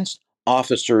against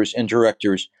officers and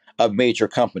directors of major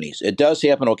companies? It does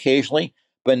happen occasionally,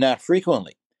 but not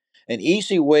frequently. An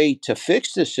easy way to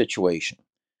fix this situation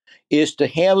is to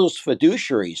have those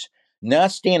fiduciaries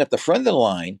not stand at the front of the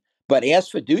line, but as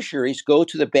fiduciaries go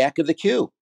to the back of the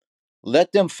queue.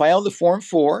 Let them file the Form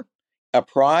 4,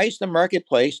 apprise the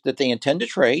marketplace that they intend to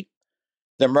trade.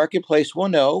 The marketplace will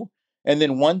know, and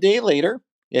then 1 day later,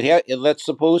 let's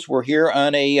suppose we're here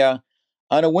on a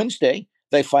Wednesday.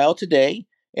 They file today,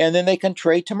 and then they can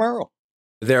trade tomorrow.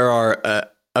 There are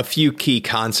a few key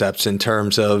concepts in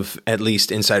terms of at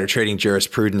least insider trading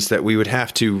jurisprudence that we would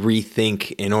have to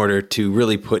rethink in order to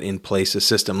really put in place a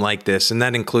system like this. And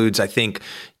that includes, I think,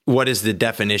 what is the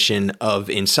definition of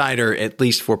insider, at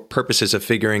least for purposes of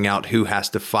figuring out who has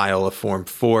to file a Form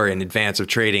 4 in advance of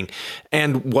trading?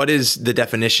 And what is the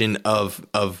definition of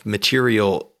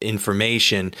material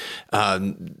information,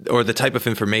 or the type of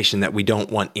information that we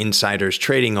don't want insiders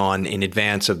trading on in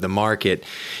advance of the market?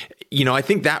 You know, I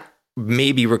think that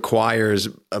maybe requires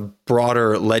a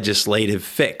broader legislative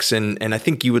fix. And I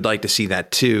think you would like to see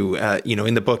that too.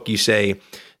 In the book, you say,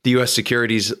 the U.S.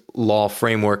 securities law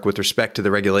framework with respect to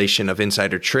the regulation of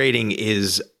insider trading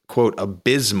is, quote,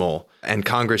 abysmal, and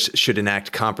Congress should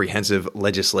enact comprehensive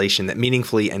legislation that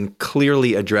meaningfully and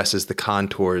clearly addresses the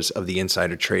contours of the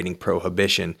insider trading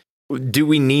prohibition. Do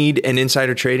we need an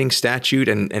insider trading statute,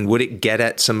 and would it get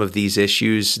at some of these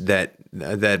issues that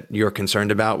you're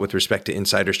concerned about with respect to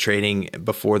insiders trading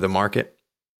before the market?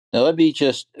 Now, let me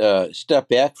just step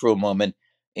back for a moment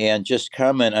and just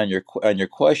comment on your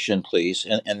question, please.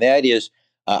 And that is,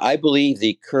 I believe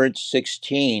the current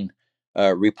 16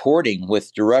 reporting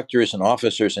with directors and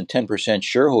officers and 10%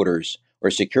 shareholders or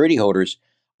security holders,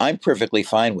 I'm perfectly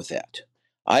fine with that.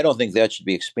 I don't think that should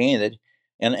be expanded.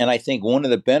 And I think one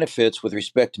of the benefits with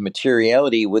respect to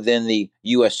materiality within the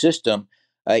U.S. system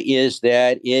is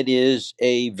that it is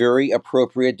a very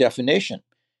appropriate definition.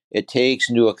 It takes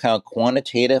into account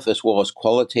quantitative as well as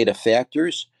qualitative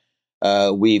factors.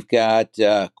 We've got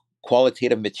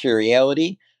qualitative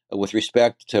materiality with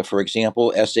respect to, for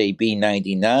example, SAB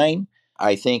 99.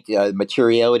 I think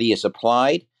materiality is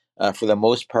applied for the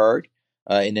most part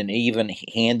in an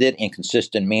even-handed and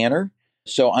consistent manner.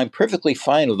 So I'm perfectly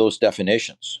fine with those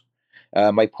definitions.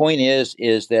 My point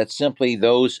is that simply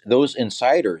those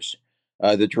insiders,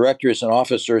 the directors and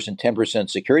officers and 10%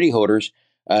 security holders,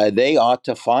 they ought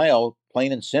to file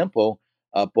plain and simple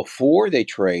before they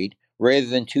trade rather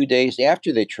than 2 days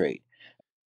after they trade.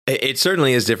 It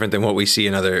certainly is different than what we see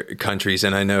in other countries.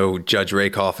 And I know Judge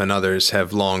Rakoff and others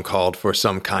have long called for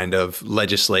some kind of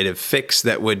legislative fix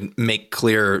that would make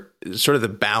clear sort of the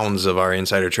bounds of our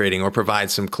insider trading or provide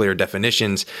some clear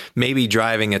definitions, maybe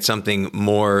driving at something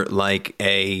more like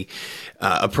a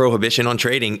prohibition on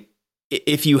trading.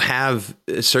 If you have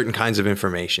certain kinds of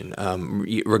information,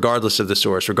 regardless of the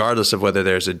source, regardless of whether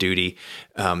there's a duty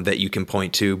that you can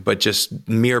point to, but just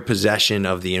mere possession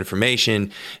of the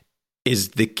information is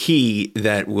the key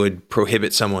that would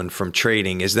prohibit someone from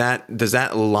trading. Does that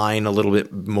align a little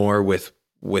bit more with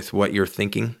what you're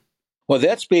thinking? Well,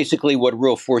 that's basically what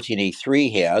Rule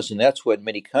 14A3 has, and that's what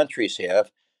many countries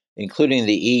have, including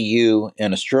the EU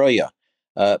and Australia.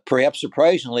 Perhaps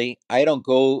surprisingly, I don't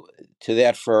go to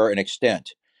that far an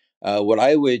extent. What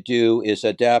I would do is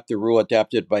adapt the rule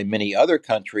adopted by many other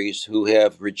countries who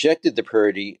have rejected the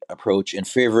priority approach in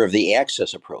favor of the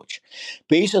access approach.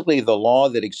 Basically, the law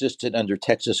that existed under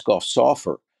Texas Gulf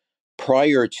Sulphur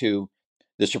prior to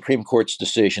the Supreme Court's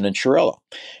decision in Chirillo.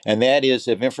 And that is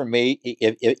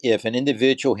if an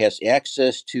individual has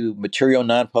access to material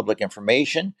non-public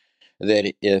information,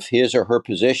 that if his or her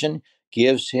position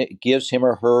gives him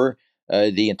or her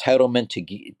the entitlement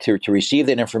to receive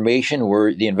that information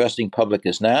where the investing public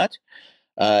is not,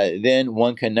 then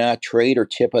one cannot trade or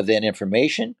tip of that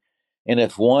information. And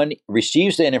if one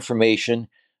receives that information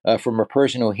from a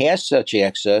person who has such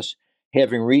access,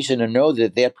 having reason to know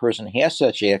that that person has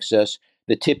such access,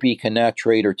 the tippee cannot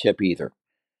trade or tip either.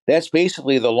 That's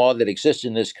basically the law that exists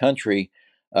in this country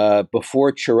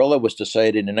before Chirillo was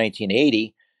decided in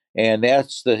 1980. And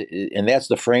that's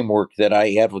the framework that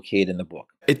I advocate in the book.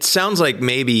 It sounds like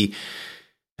maybe,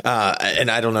 and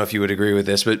I don't know if you would agree with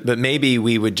this, but maybe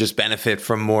we would just benefit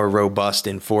from more robust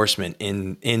enforcement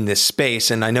in this space.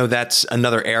 And I know that's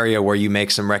another area where you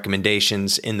make some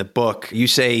recommendations in the book. You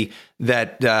say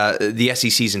that the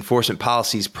SEC's enforcement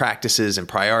policies, practices, and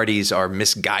priorities are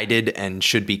misguided and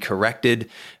should be corrected.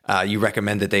 You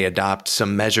recommend that they adopt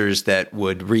some measures that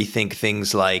would rethink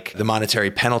things like the monetary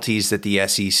penalties that the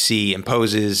SEC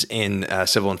imposes in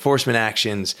civil enforcement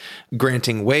actions,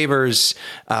 granting waivers,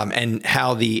 and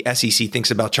how the SEC thinks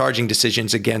about charging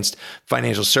decisions against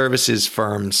financial services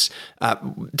firms.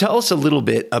 Tell us a little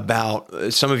bit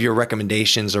about some of your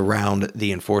recommendations around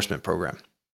the enforcement program.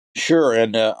 Sure.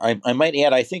 And I might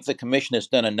add, I think the commission has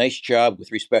done a nice job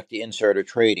with respect to insider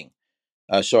trading.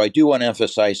 So I do want to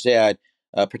emphasize that,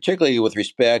 particularly with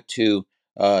respect to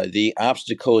the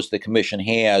obstacles the commission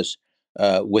has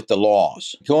with the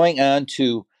laws. Going on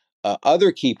to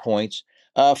other key points,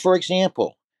 for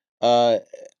example,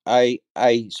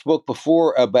 I spoke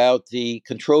before about the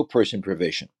control person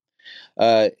provision.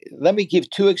 Let me give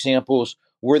two examples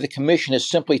where the commission has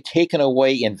simply taken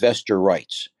away investor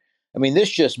rights. I mean, this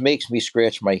just makes me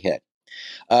scratch my head.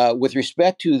 With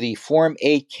respect to the Form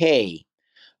 8K,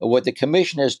 what the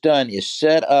commission has done is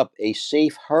set up a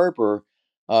safe harbor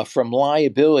from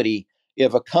liability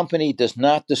if a company does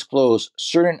not disclose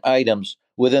certain items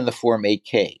within the Form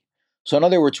 8K. So in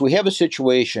other words, we have a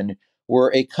situation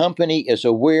where a company is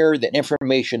aware that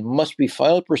information must be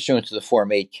filed pursuant to the Form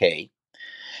 8K,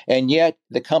 and yet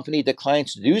the company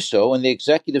declines to do so, and the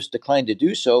executives decline to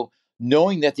do so,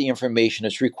 knowing that the information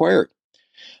is required.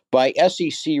 By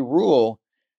SEC rule,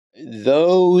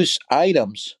 those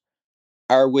items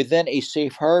are within a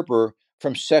safe harbor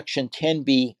from Section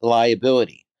 10B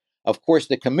liability. Of course,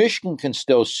 the commission can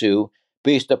still sue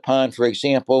based upon, for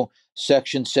example,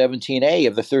 Section 17A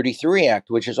of the 33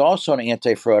 Act, which is also an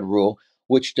anti-fraud rule,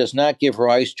 which does not give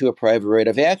rise to a private right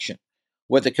of action.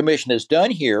 What the commission has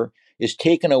done here is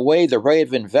taken away the right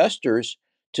of investors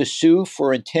to sue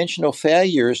for intentional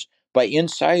failures by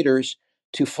insiders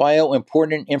to file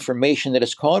important information that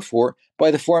is called for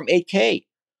by the Form 8K.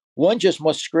 One just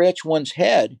must scratch one's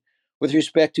head with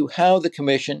respect to how the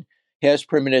commission has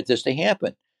permitted this to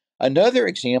happen. Another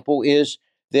example is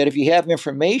that if you have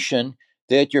information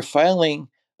that you're filing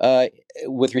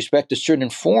with respect to certain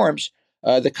forms,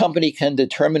 the company can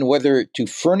determine whether to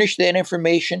furnish that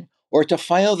information or to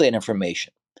file that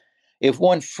information. If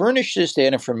one furnishes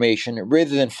that information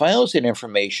rather than files that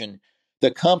information,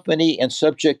 the company and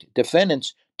subject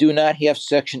defendants do not have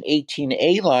Section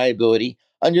 18A liability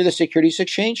under the Securities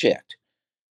Exchange Act.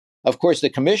 Of course, the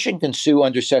commission can sue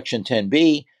under Section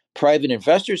 10B, private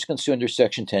investors can sue under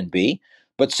Section 10B,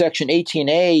 but Section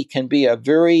 18A can be a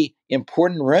very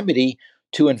important remedy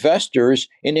to investors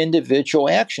in individual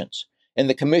actions. And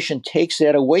the commission takes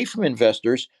that away from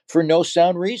investors for no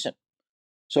sound reason.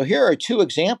 So here are two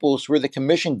examples where the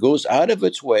commission goes out of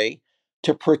its way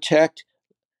to protect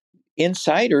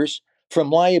insiders from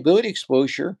liability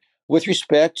exposure with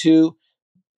respect to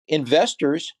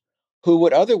investors who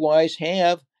would otherwise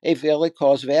have a valid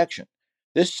cause of action.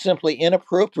 This is simply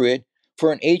inappropriate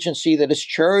for an agency that is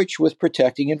charged with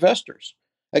protecting investors.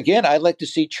 Again, I'd like to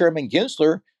see Chairman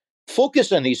Gensler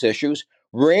focus on these issues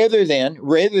rather than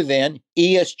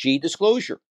ESG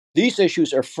disclosure. These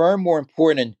issues are far more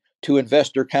important to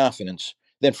investor confidence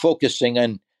than focusing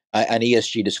on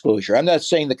ESG disclosure. I'm not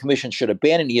saying the commission should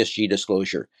abandon ESG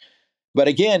disclosure. But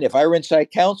again, if I were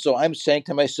inside counsel, I'm saying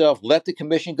to myself, let the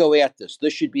commission go at this.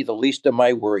 This should be the least of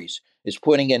my worries, is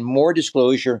putting in more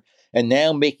disclosure and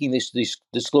now making these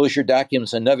disclosure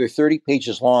documents another 30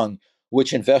 pages long,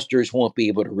 which investors won't be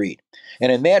able to read.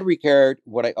 And in that regard,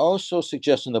 what I also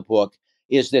suggest in the book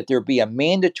is that there be a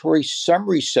mandatory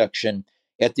summary section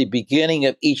at the beginning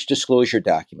of each disclosure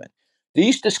document.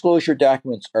 These disclosure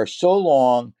documents are so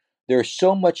long, there's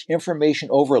so much information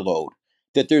overload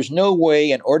that there's no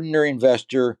way an ordinary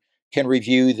investor can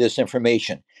review this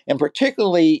information. And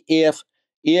particularly if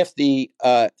the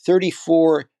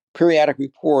 34 periodic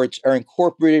reports are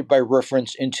incorporated by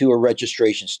reference into a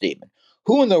registration statement.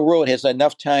 Who in the world has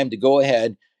enough time to go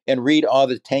ahead and read all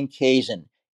the 10Ks and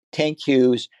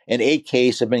 10Qs and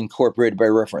 8Ks have been incorporated by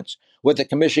reference? What the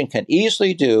commission can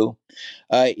easily do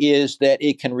is that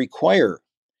it can require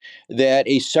that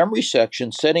a summary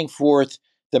section setting forth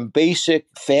the basic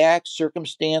facts,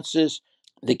 circumstances,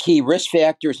 the key risk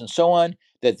factors, and so on,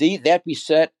 that be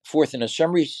set forth in a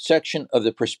summary section of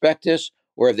the prospectus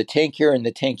or of the 10K and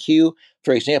the 10Q,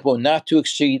 for example, not to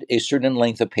exceed a certain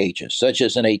length of pages, such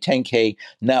as in a 10K,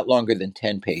 not longer than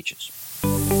 10 pages.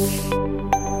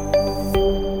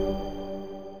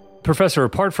 Professor,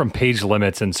 apart from page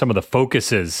limits and some of the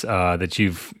focuses that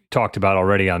you've talked about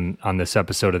already on this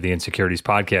episode of the Insecurities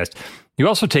podcast, you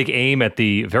also take aim at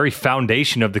the very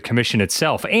foundation of the commission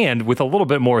itself, and with a little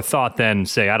bit more thought than,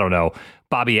 say, I don't know,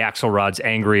 Bobby Axelrod's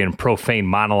angry and profane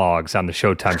monologues on the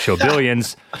Showtime show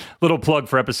Billions. Little plug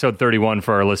for episode 31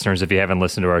 for our listeners. If you haven't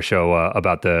listened to our show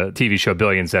about the TV show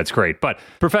Billions, that's great. But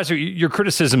Professor, your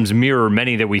criticisms mirror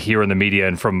many that we hear in the media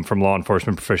and from law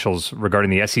enforcement officials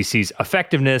regarding the SEC's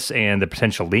effectiveness and the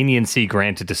potential leniency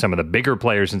granted to some of the bigger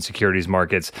players in securities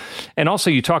markets. And also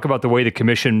you talk about the way the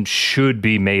commission should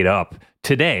be made up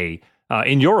today,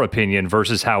 in your opinion,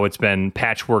 versus how it's been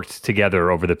patchworked together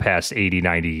over the past 80,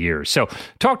 90 years. So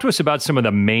talk to us about some of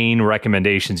the main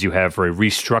recommendations you have for a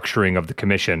restructuring of the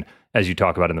commission, as you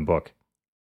talk about in the book.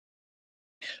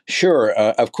 Sure.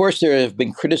 Of course, there have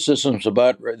been criticisms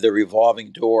about the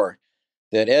revolving door,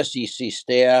 that SEC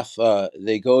staff,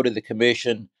 they go to the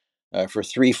commission for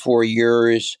 3-4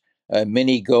 years.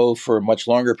 Many go for a much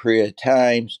longer period of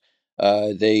times.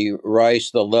 They rise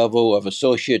to the level of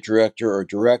associate director or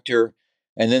director,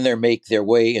 and then they make their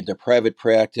way into private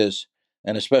practice.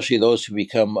 And especially those who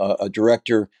become a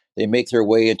director, they make their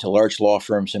way into large law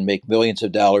firms and make millions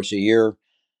of dollars a year,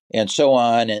 and so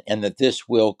on. And that this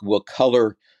will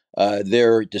color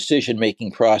their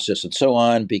decision-making process and so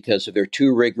on, because if they're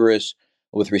too rigorous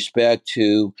with respect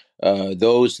to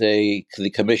those the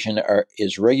commission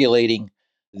is regulating,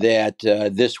 that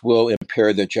this will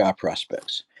impair their job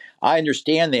prospects. I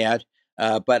understand that,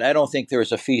 but I don't think there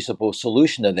is a feasible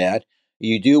solution to that.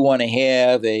 You do want to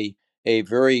have a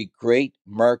very great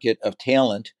market of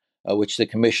talent, which the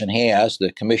commission has.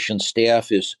 The commission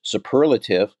staff is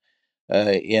superlative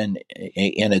in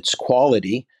its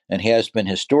quality and has been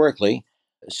historically.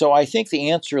 So I think the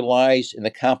answer lies in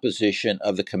the composition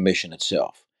of the commission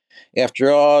itself. After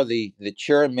all, the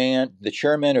chairman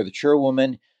or the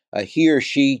chairwoman, he or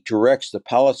she directs the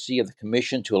policy of the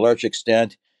commission to a large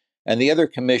extent, and the other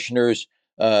commissioners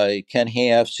can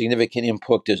have significant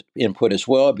input as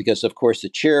well, because, of course, the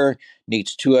chair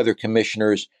needs 2 other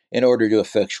commissioners in order to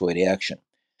effectuate action.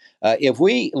 If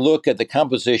we look at the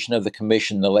composition of the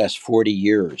commission in the last 40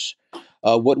 years,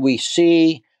 what we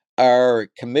see are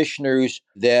commissioners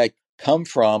that come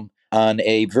from, on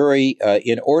a very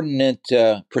inordinate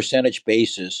percentage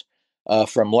basis,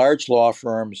 from large law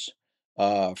firms,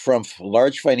 from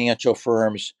large financial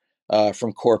firms,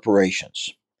 from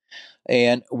corporations.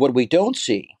 And what we don't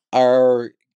see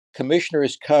are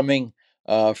commissioners coming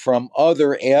from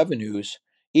other avenues,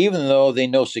 even though they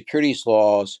know securities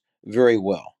laws very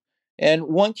well. And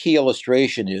one key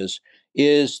illustration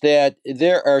is that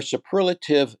there are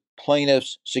superlative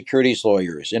plaintiffs' securities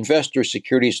lawyers, investor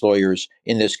securities lawyers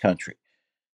in this country.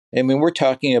 I mean, we're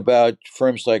talking about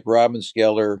firms like Robbins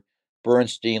Geller,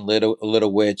 Bernstein,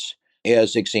 Litowitz,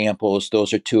 as examples.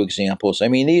 Those are two examples. I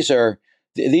mean, these are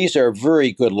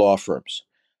very good law firms.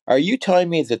 Are you telling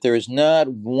me that there is not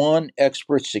one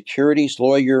expert securities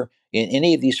lawyer in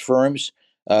any of these firms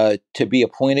to be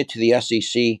appointed to the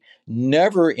SEC?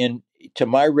 Never, to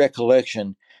my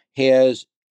recollection, has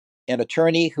an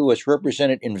attorney who has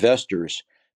represented investors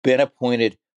been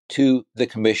appointed to the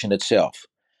commission itself.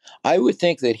 I would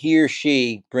think that he or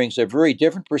she brings a very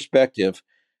different perspective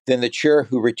than the chair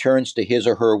who returns to his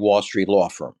or her Wall Street law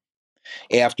firm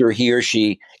after he or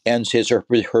she ends his or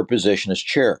her position as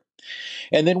chair.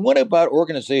 And then what about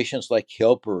organizations like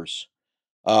Helpers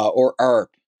or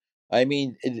ARP? I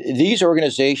mean, these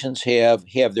organizations have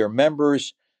their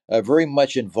members very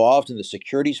much involved in the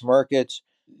securities markets.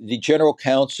 The general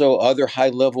counsel, other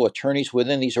high-level attorneys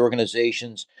within these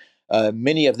organizations,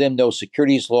 many of them know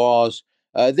securities laws.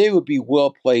 They would be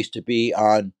well placed to be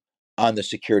on the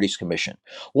Securities Commission.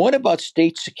 What about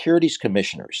state securities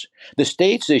commissioners? The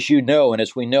states, as you know, and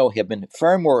as we know, have been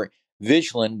far more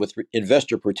vigilant with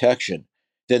investor protection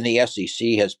than the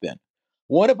SEC has been.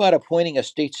 What about appointing a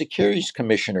state securities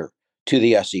commissioner to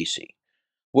the SEC?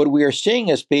 What we are seeing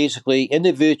is basically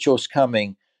individuals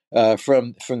coming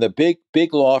from the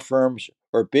big law firms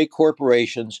or big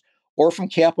corporations or from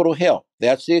Capitol Hill.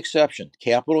 That's the exception,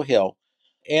 Capitol Hill.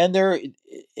 And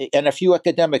a few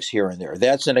academics here and there.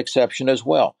 That's an exception as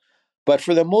well. But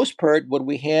for the most part, what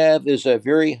we have is a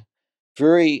very,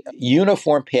 very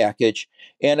uniform package,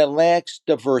 and it lacks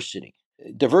diversity.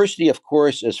 Diversity, of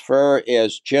course, as far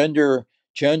as gender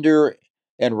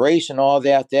and race and all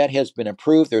that has been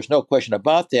improved. There's no question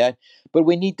about that. But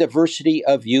we need diversity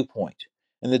of viewpoint.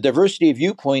 And the diversity of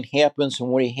viewpoint happens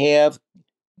when we have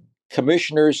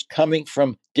commissioners coming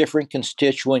from different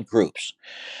constituent groups.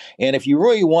 And if you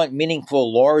really want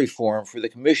meaningful law reform for the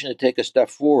commission to take a step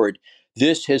forward,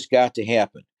 this has got to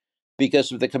happen.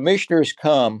 Because if the commissioners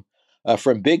come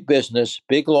from big business,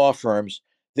 big law firms,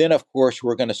 then of course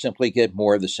we're going to simply get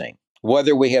more of the same.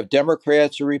 Whether we have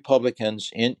Democrats or Republicans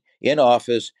in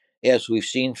office, as we've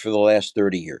seen for the last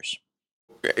 30 years.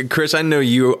 Chris, I know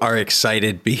you are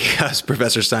excited because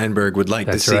Professor Steinberg would like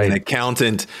to see an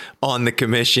accountant on the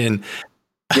commission.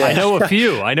 Yeah. I know a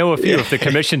few. If the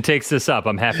commission takes this up,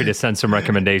 I'm happy to send some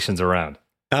recommendations around.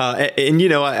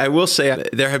 I will say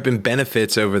there have been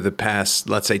benefits over the past,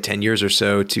 let's say, 10 years or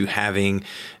so to having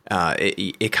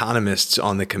economists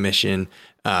on the commission.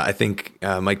 I think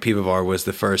Mike Pivovar was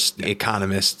the first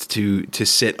economist to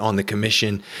sit on the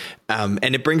commission,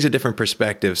 and it brings a different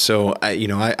perspective. So,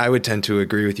 I would tend to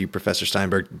agree with you, Professor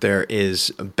Steinberg. There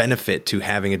is a benefit to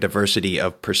having a diversity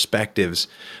of perspectives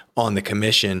on the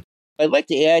commission. I'd like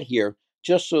to add here,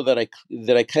 just so that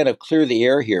I kind of clear the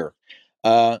air here,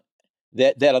 that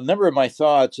a number of my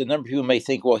thoughts, a number of people may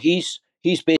think, well, he's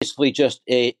basically just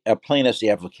a plaintiff's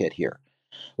advocate here.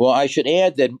 Well, I should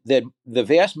add that the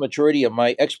vast majority of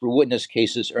my expert witness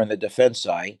cases are on the defense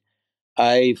side.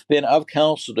 I've been of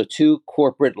counsel to two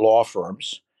corporate law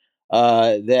firms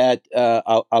that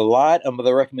a lot of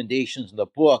the recommendations in the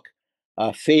book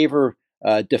favor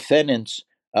defendants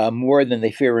more than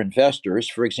they favor investors.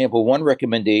 For example, one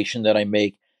recommendation that I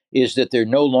make is that there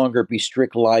no longer be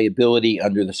strict liability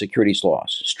under the securities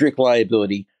laws. Strict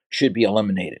liability should be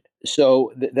eliminated.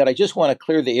 So that I just want to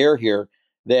clear the air here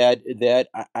that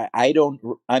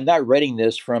I'm not writing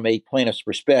this from a plaintiff's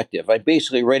perspective. I'm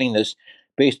basically writing this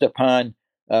based upon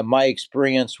my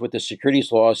experience with the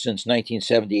securities law since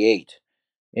 1978.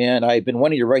 And I've been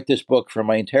wanting to write this book for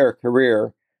my entire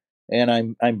career,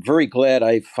 and I'm very glad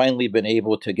I've finally been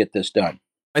able to get this done.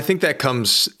 I think that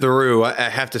comes through. I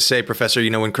have to say, Professor,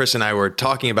 when Chris and I were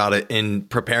talking about it in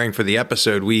preparing for the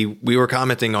episode, we were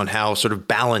commenting on how sort of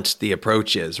balanced the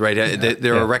approach is, right?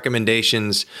 There are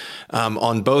recommendations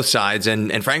on both sides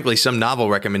and frankly, some novel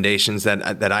recommendations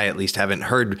that I at least haven't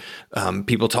heard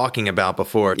people talking about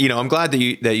before. I'm glad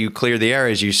that you clear the air,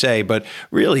 as you say, but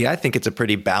really, I think it's a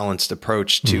pretty balanced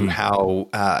approach to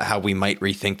how we might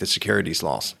rethink the securities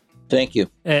laws. Thank you.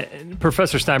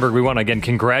 Professor Steinberg, we want to again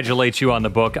congratulate you on the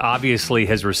book. Obviously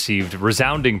has received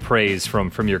resounding praise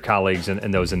from your colleagues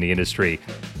and those in the industry.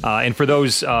 And for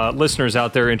those listeners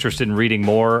out there interested in reading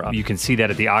more, you can see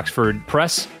that at the Oxford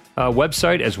Press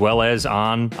website as well as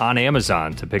on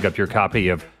Amazon to pick up your copy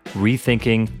of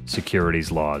Rethinking Securities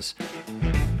Laws.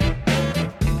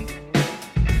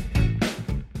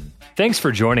 Thanks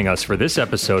for joining us for this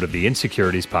episode of the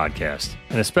Insecurities Podcast,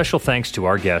 and a special thanks to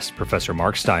our guest, Professor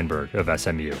Mark Steinberg of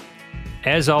SMU.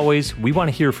 As always, we want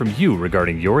to hear from you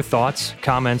regarding your thoughts,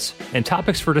 comments, and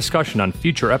topics for discussion on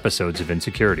future episodes of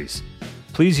Insecurities.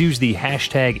 Please use the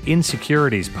hashtag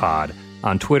InsecuritiesPod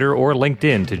on Twitter or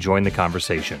LinkedIn to join the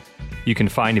conversation. You can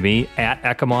find me at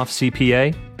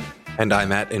EcomoffCPA, And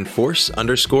I'm at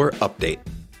enforce_update.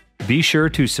 Be sure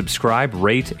to subscribe,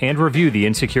 rate, and review the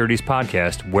Insecurities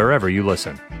podcast wherever you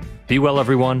listen. Be well,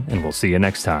 everyone, and we'll see you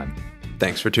next time.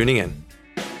 Thanks for tuning in.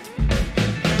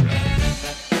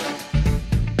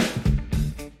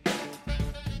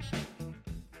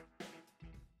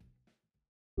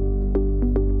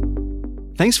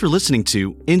 Thanks for listening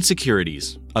to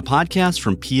Insecurities, a podcast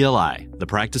from PLI, the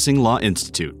Practicing Law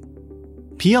Institute.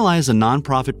 PLI is a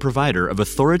nonprofit provider of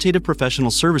authoritative professional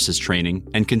services training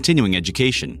and continuing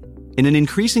education. In an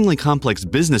increasingly complex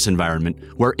business environment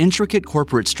where intricate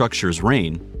corporate structures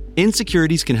reign,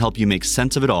 Insecurities can help you make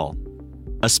sense of it all.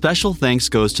 A special thanks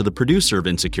goes to the producer of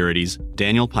Insecurities,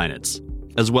 Daniel Peinitz,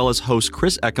 as well as hosts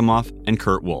Chris Ekemoff and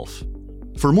Kurt Wolf.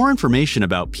 For more information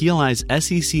about PLI's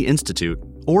SEC Institute,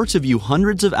 or to view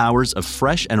hundreds of hours of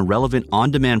fresh and relevant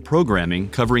on-demand programming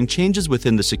covering changes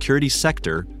within the securities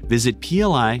sector, visit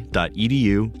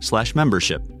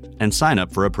pli.edu/membership and sign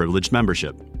up for a privileged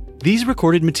membership. These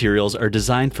recorded materials are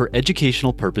designed for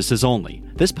educational purposes only.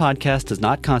 This podcast does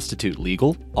not constitute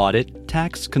legal, audit,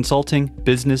 tax, consulting,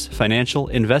 business, financial,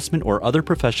 investment, or other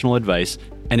professional advice,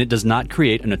 and it does not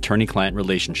create an attorney-client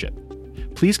relationship.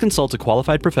 Please consult a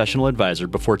qualified professional advisor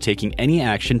before taking any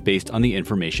action based on the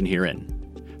information herein.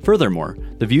 Furthermore,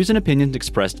 the views and opinions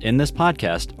expressed in this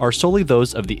podcast are solely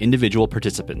those of the individual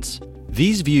participants.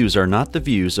 These views are not the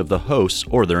views of the hosts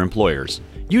or their employers.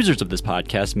 Users of this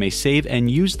podcast may save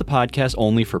and use the podcast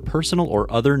only for personal or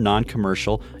other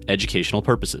non-commercial educational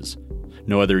purposes.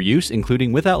 No other use,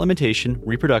 including without limitation,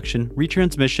 reproduction,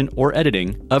 retransmission, or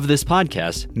editing of this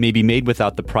podcast may be made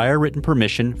without the prior written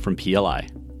permission from PLI.